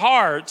your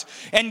heart.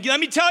 And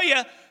let me tell you,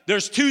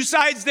 there's two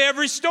sides to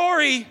every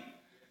story.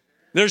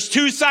 There's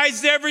two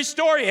sides to every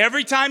story.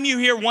 Every time you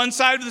hear one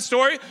side of the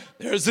story,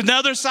 there's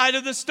another side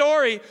of the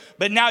story.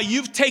 But now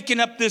you've taken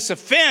up this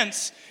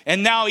offense,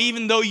 and now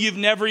even though you've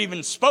never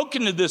even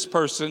spoken to this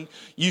person,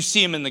 you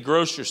see him in the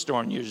grocery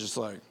store, and you're just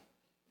like,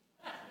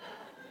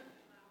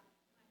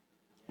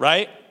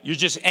 right? You're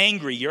just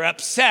angry. You're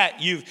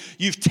upset.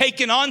 You've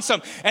taken on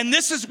some. And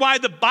this is why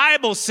the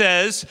Bible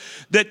says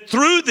that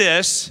through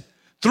this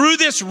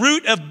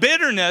root of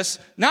bitterness,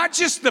 not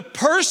just the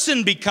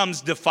person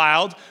becomes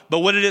defiled, but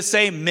what did it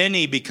say?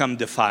 Many become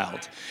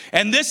defiled.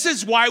 And this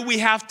is why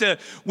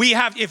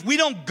if we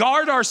don't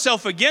guard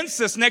ourselves against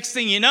this, next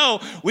thing you know,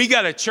 we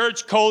got a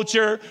church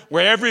culture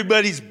where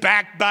everybody's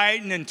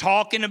backbiting and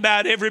talking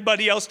about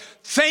everybody else.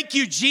 Thank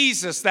you,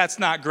 Jesus. That's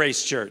not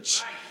Grace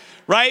Church.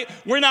 Right?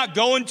 We're not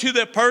going to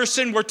the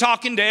person. We're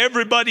talking to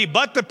everybody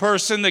but the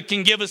person that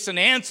can give us an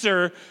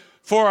answer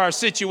for our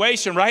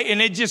situation, right? And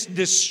it just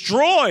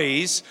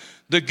destroys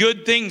the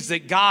good things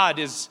that God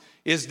is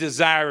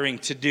desiring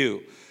to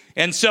do.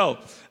 And so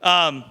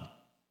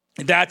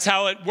that's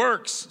how it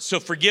works. So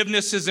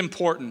forgiveness is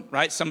important,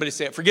 right? Somebody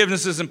say it.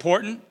 Forgiveness is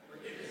important.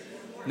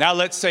 Now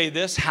let's say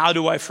this. How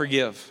do I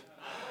forgive?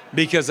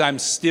 Because I'm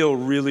still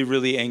really,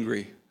 really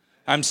angry.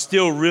 I'm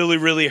still really,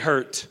 really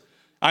hurt.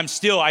 I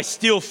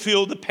still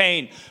feel the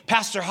pain.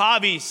 Pastor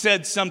Javi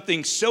said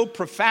something so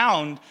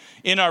profound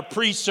in our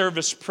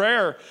pre-service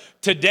prayer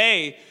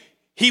today.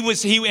 He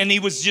was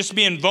just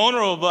being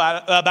vulnerable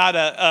about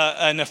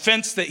an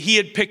offense that he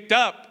had picked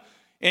up.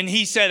 And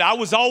he said, I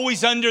was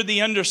always under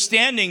the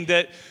understanding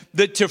that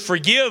to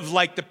forgive,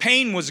 like the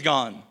pain was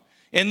gone.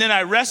 And then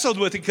I wrestled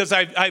with it because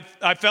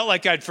I felt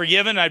like I'd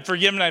forgiven,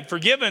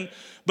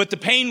 but the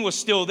pain was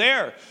still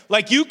there.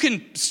 Like you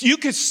could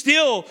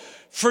still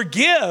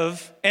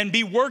forgive and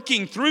be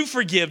working through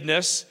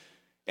forgiveness.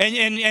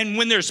 And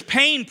when there's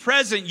pain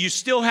present, you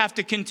still have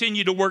to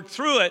continue to work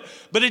through it.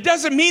 But it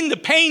doesn't mean the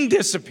pain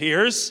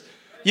disappears.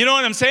 You know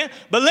what I'm saying?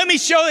 But let me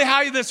show you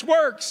how this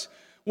works.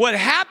 What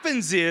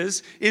happens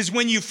is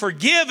when you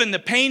forgive and the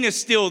pain is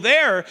still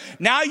there,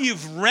 now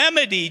you've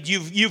remedied,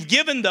 you've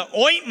given the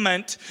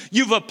ointment,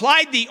 you've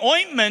applied the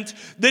ointment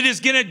that is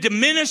going to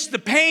diminish the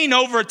pain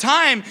over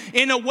time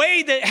in a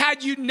way that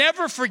had you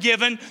never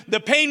forgiven, the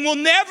pain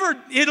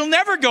it'll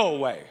never go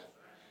away.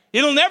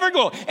 It'll never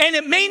go. And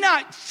it may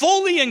not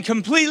fully and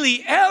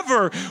completely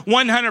ever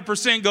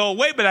 100% go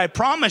away, but I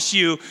promise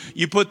you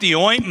put the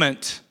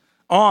ointment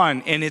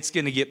on and it's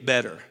going to get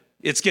better.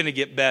 It's going to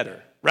get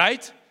better,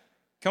 right?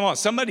 Come on,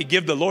 somebody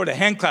give the Lord a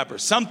hand clap or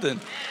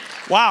something.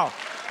 Wow.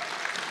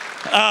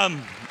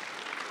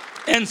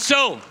 And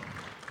so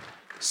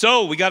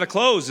we got to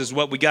close is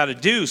what we got to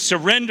do.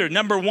 Surrender.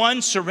 Number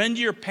one, surrender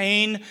your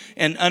pain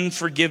and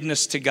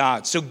unforgiveness to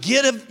God. So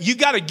you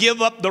got to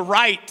give up the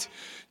right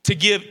to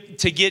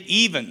get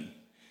even.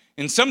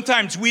 And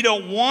sometimes we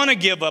don't want to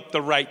give up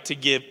the right to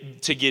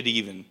get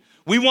even.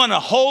 We want to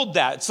hold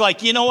that. It's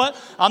like, you know what?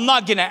 I'm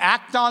not going to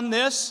act on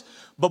this.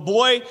 But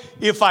boy,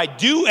 if I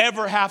do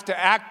ever have to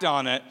act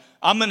on it,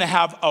 I'm going to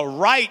have a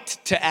right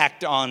to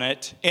act on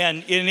it.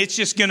 And it's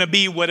just going to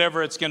be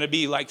whatever it's going to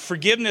be. Like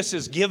forgiveness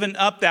is giving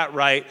up that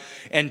right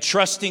and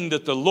trusting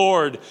that the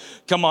Lord,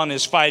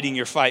 is fighting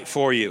your fight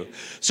for you.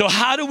 So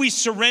how do we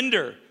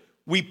surrender?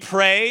 We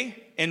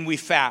pray and we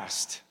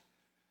fast.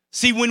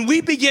 See, when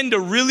we begin to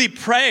really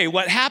pray,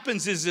 what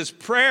happens is this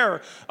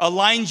prayer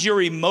aligns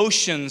your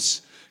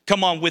emotions,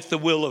 with the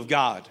will of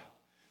God.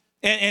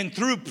 And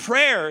through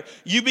prayer,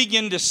 you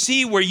begin to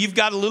see where you've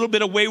got a little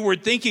bit of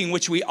wayward thinking,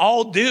 which we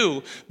all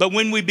do. But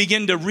when we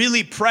begin to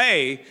really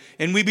pray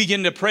and we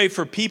begin to pray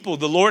for people,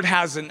 the Lord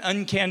has an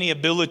uncanny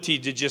ability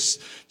to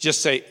just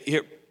say,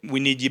 here, We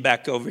need you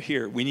back over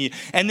here.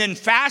 And then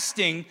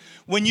fasting,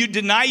 when you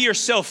deny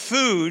yourself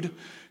food,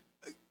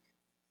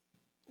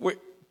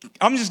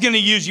 I'm just going to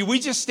use you. We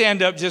just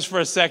stand up just for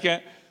a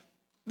second.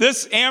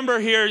 This Amber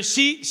here,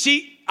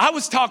 I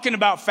was talking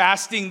about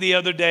fasting the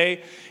other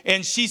day,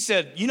 and she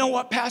said, you know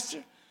what,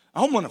 Pastor?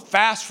 I want to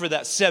fast for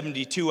that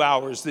 72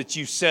 hours that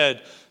you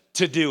said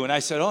to do. And I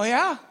said, oh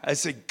yeah? I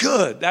said,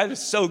 good. That is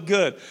so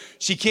good.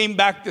 She came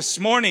back this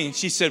morning and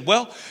she said,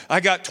 well, I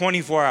got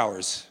 24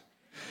 hours.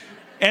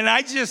 And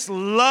I just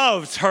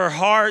loved her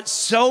heart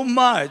so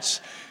much,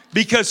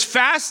 because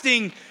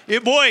fasting,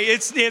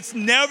 it's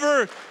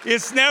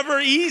never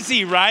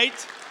easy,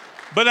 right?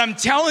 But I'm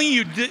telling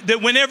you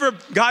that whenever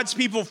God's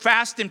people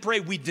fast and pray,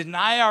 we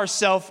deny our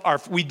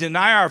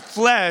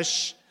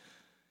flesh,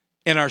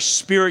 and our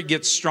spirit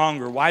gets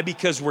stronger. Why?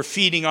 Because we're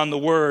feeding on the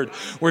word.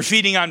 We're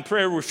feeding on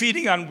prayer. We're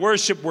feeding on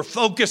worship. We're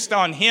focused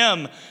on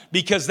him,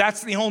 because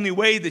that's the only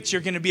way that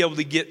you're going to be able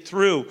to get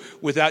through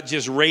without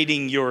just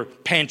raiding your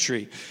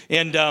pantry.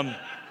 And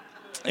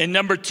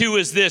number 2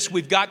 is this: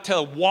 we've got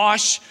to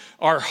wash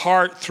our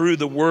heart through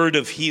the word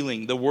of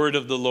healing, the word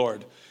of the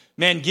Lord.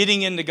 Man,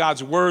 getting into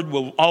God's word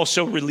will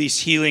also release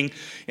healing.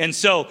 And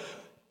so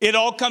it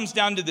all comes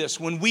down to this.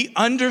 When we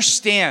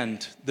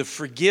understand the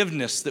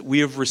forgiveness that we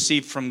have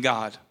received from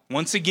God,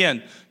 once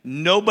again,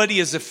 nobody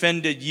has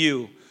offended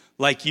you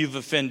like you've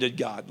offended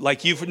God.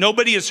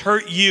 Nobody has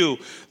hurt you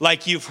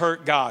like you've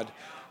hurt God,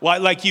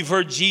 like you've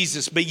hurt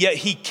Jesus. But yet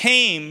he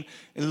came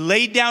and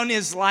laid down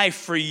his life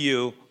for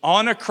you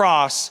on a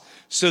cross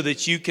so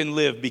that you can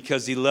live,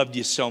 because he loved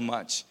you so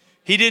much.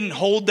 He didn't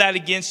hold that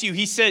against you.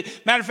 He said,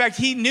 matter of fact,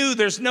 he knew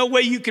there's no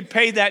way you could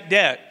pay that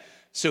debt,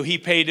 so he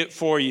paid it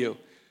for you.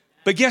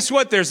 But guess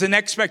what? There's an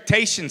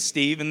expectation,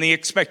 Steve, and the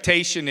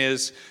expectation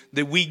is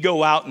that we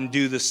go out and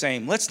do the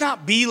same. Let's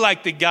not be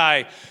like the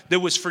guy that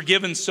was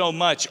forgiven so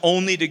much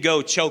only to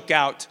go choke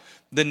out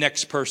the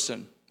next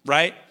person,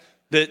 right?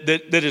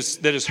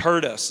 That has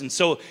hurt us. And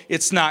so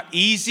it's not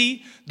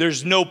easy.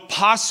 There's no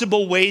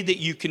possible way that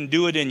you can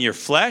do it in your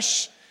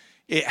flesh.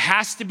 It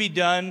has to be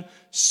done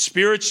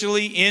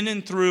spiritually, in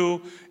and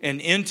through an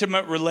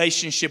intimate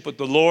relationship with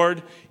the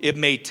Lord. It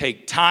may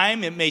take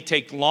time. It may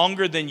take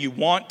longer than you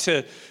want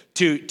to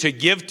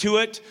give to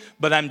it,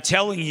 but I'm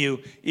telling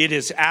you, it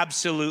is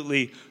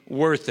absolutely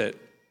worth it.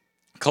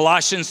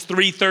 Colossians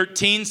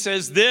 3:13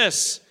 says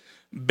this: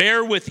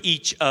 bear with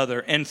each other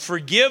and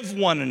forgive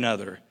one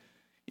another.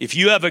 If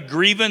you have a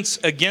grievance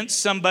against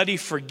somebody,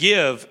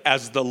 forgive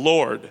as the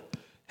Lord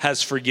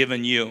has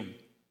forgiven you.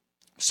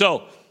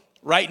 So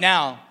right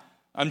now,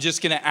 I'm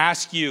just going to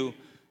ask you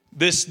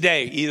this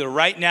day, either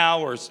right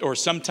now or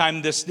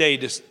sometime this day,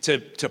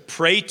 to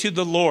pray to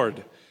the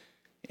Lord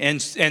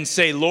and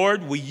say,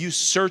 Lord, will you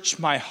search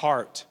my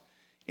heart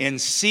and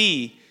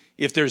see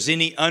if there's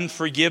any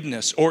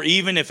unforgiveness, or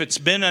even if it's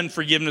been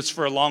unforgiveness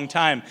for a long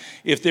time,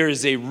 if there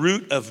is a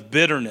root of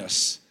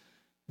bitterness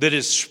that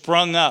has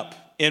sprung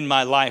up in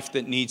my life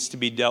that needs to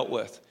be dealt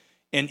with.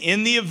 And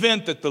in the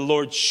event that the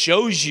Lord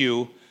shows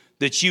you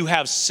that you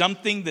have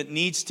something that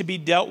needs to be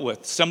dealt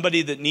with,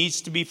 somebody that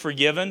needs to be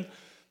forgiven,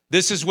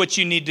 this is what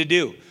you need to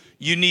do.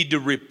 You need to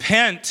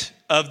repent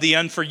of the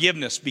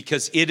unforgiveness,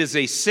 because it is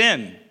a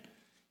sin.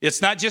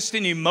 It's not just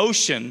an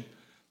emotion.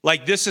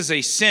 Like, this is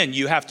a sin.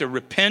 You have to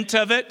repent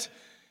of it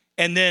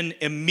and then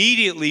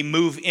immediately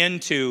move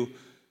into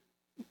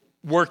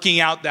working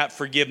out that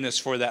forgiveness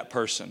for that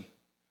person.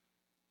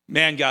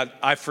 Man, God,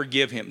 I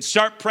forgive him.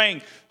 Start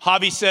praying.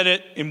 Javi said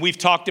it, and we've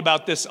talked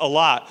about this a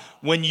lot.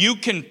 When you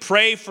can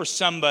pray for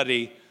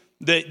somebody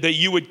that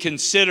you would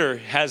consider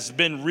has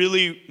been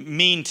really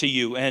mean to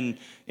you and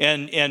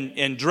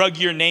drug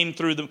your name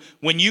through them,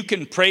 when you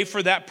can pray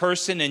for that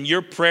person and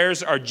your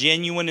prayers are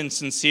genuine and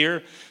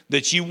sincere,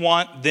 that you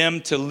want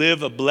them to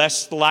live a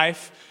blessed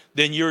life,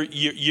 then you're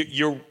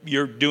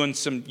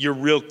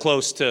real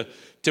close to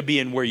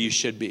being where you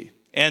should be.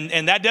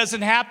 And that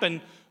doesn't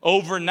happen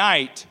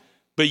overnight,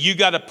 but you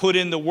got to put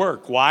in the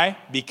work. Why?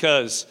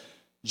 Because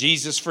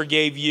Jesus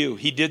forgave you.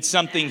 He did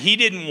something he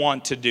didn't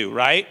want to do,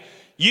 right?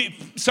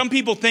 Some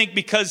people think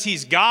because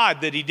he's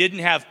God that he didn't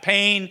have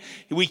pain,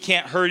 we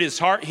can't hurt his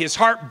heart. His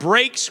heart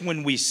breaks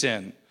when we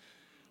sin.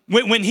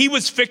 When he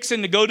was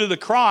fixing to go to the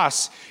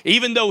cross,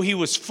 even though he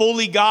was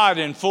fully God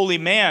and fully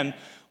man,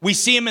 we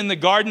see him in the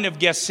Garden of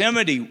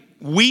Gethsemane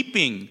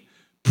weeping,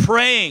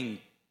 praying,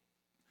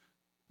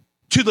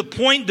 to the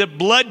point that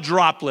blood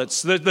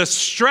droplets, the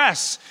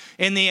stress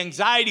and the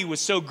anxiety was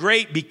so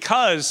great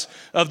because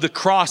of the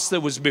cross that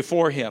was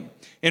before him.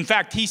 In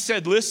fact, he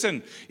said,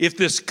 listen, if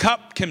this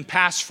cup can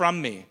pass from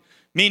me,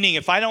 meaning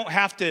if I don't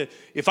have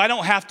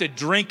to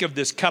drink of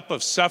this cup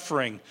of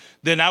suffering,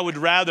 then I would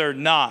rather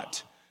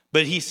not.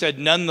 But he said,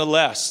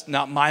 nonetheless,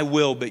 not my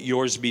will, but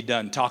yours be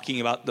done,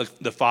 talking about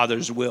the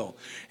Father's will.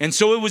 And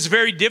so it was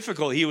very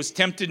difficult. He was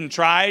tempted and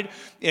tried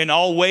in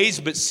all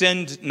ways, but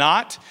sinned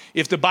not.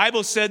 If the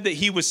Bible said that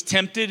he was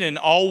tempted in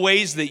all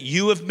ways that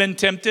you have been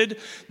tempted,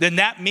 then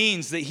that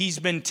means that he's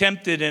been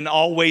tempted in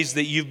all ways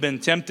that you've been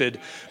tempted.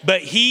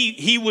 But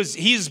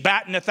he's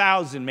batting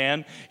 1,000,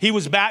 man. He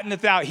was batting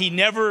 1,000.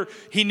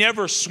 He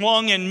never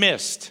swung and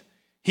missed.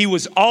 He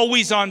was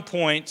always on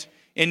point.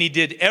 And he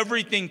did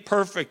everything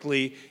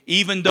perfectly,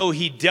 even though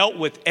he dealt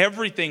with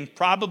everything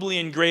probably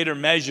in greater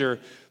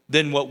measure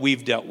than what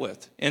we've dealt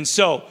with. And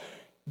so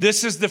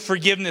this is the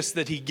forgiveness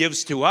that he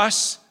gives to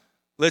us.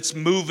 Let's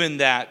move in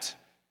that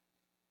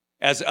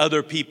as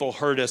other people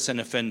hurt us and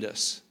offend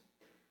us.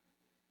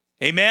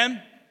 Amen?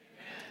 Amen.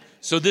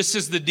 So this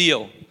is the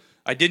deal.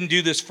 I didn't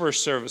do this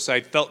first service.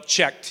 I felt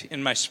checked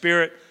in my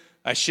spirit.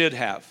 I should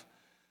have.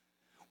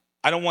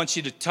 I don't want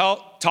you to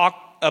talk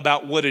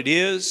about what it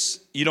is.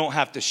 You don't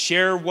have to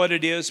share what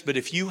it is, but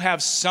if you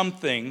have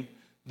something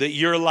that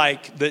you're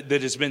like, that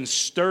has been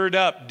stirred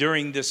up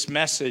during this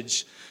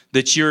message,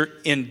 that you're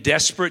in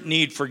desperate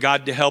need for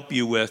God to help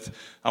you with,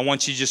 I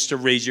want you just to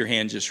raise your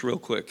hand just real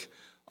quick.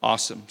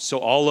 Awesome. So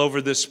all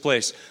over this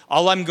place,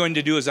 all I'm going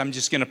to do is I'm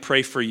just going to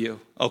pray for you.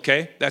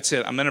 Okay? That's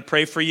it. I'm going to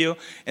pray for you,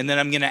 and then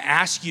I'm going to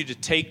ask you to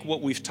take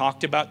what we've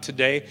talked about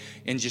today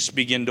and just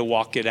begin to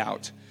walk it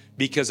out.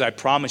 Because I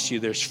promise you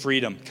there's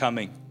freedom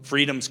coming.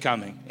 Freedom's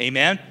coming.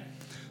 Amen?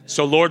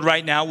 So Lord,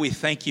 right now we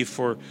thank you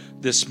for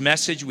this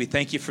message. We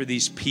thank you for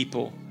these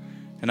people.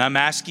 And I'm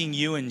asking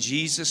you in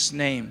Jesus'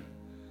 name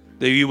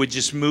that you would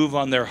just move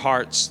on their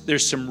hearts.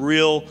 There's some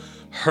real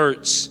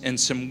hurts and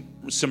some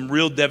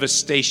real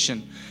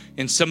devastation.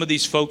 And some of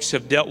these folks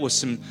have dealt with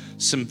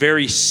some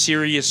very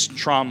serious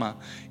trauma.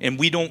 And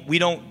we don't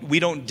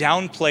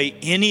downplay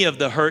any of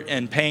the hurt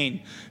and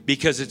pain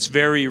because it's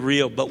very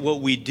real. But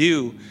what we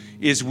do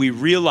is we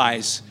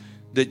realize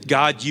that,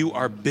 God, you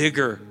are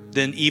bigger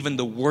than even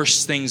the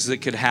worst things that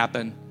could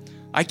happen.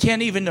 I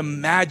can't even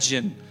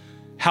imagine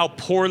how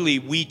poorly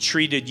we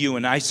treated you.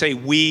 And I say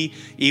we,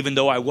 even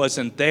though I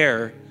wasn't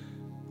there.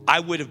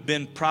 I would have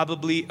been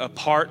probably a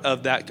part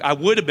of that. I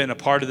would have been a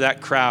part of that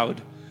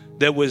crowd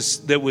that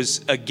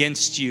was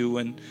against you.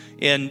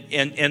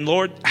 And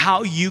Lord,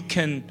 how you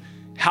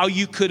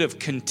could have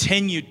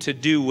continued to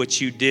do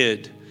what you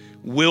did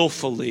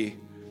willfully.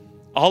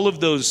 All of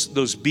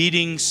those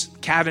beatings,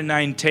 cat o'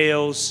 nine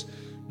tails,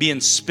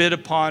 being spit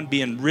upon,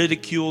 being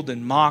ridiculed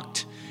and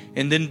mocked,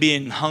 and then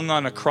being hung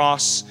on a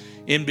cross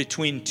in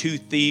between two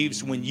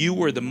thieves when you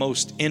were the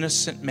most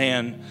innocent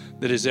man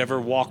that has ever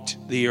walked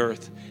the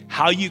earth.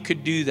 How you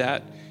could do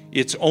that,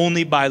 it's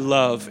only by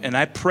love. And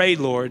I pray,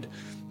 Lord,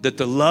 that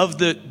the love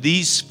that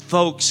these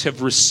folks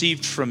have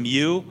received from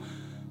you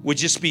would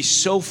just be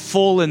so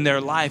full in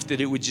their life that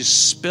it would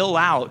just spill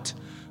out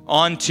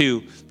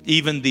onto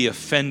even the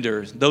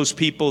offender, those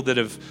people that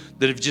have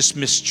just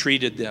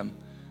mistreated them.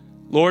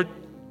 Lord,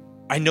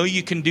 I know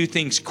you can do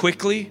things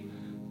quickly,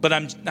 but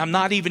I'm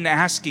not even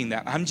asking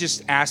that. I'm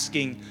just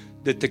asking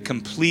that the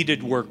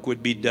completed work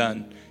would be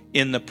done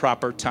in the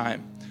proper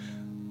time.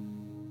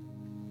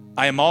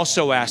 I am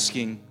also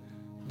asking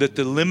that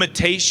the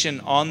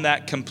limitation on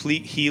that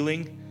complete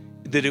healing,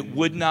 that it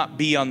would not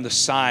be on the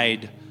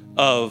side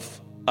of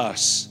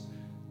us,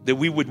 that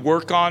we would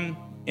work on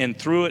and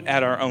through it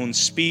at our own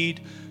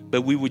speed,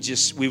 but we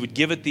would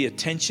give it the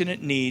attention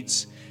it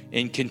needs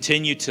and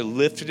continue to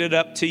lift it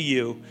up to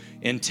you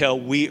until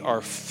we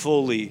are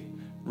fully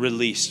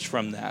released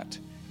from that.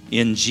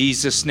 In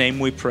Jesus' name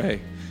we pray.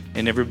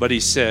 And everybody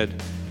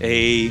said,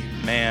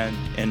 amen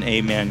and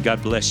amen.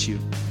 God bless you.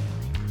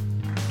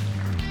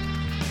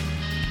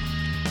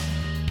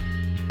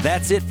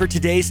 That's it for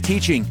today's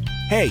teaching.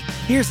 Hey,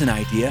 here's an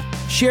idea.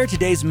 Share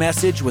today's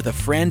message with a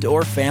friend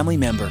or family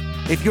member.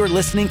 If you're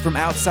listening from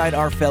outside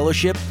our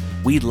fellowship,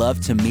 we'd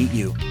love to meet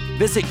you.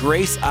 Visit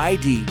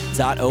graceid.org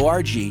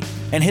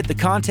and hit the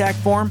contact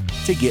form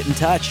to get in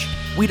touch.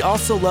 We'd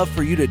also love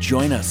for you to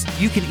join us.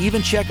 You can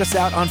even check us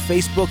out on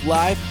Facebook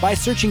Live by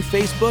searching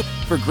Facebook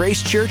for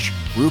Grace Church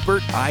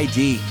Rupert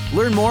ID.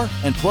 Learn more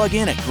and plug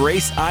in at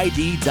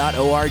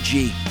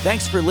graceid.org.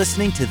 Thanks for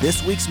listening to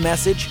this week's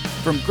message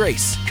from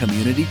Grace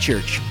Community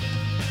Church.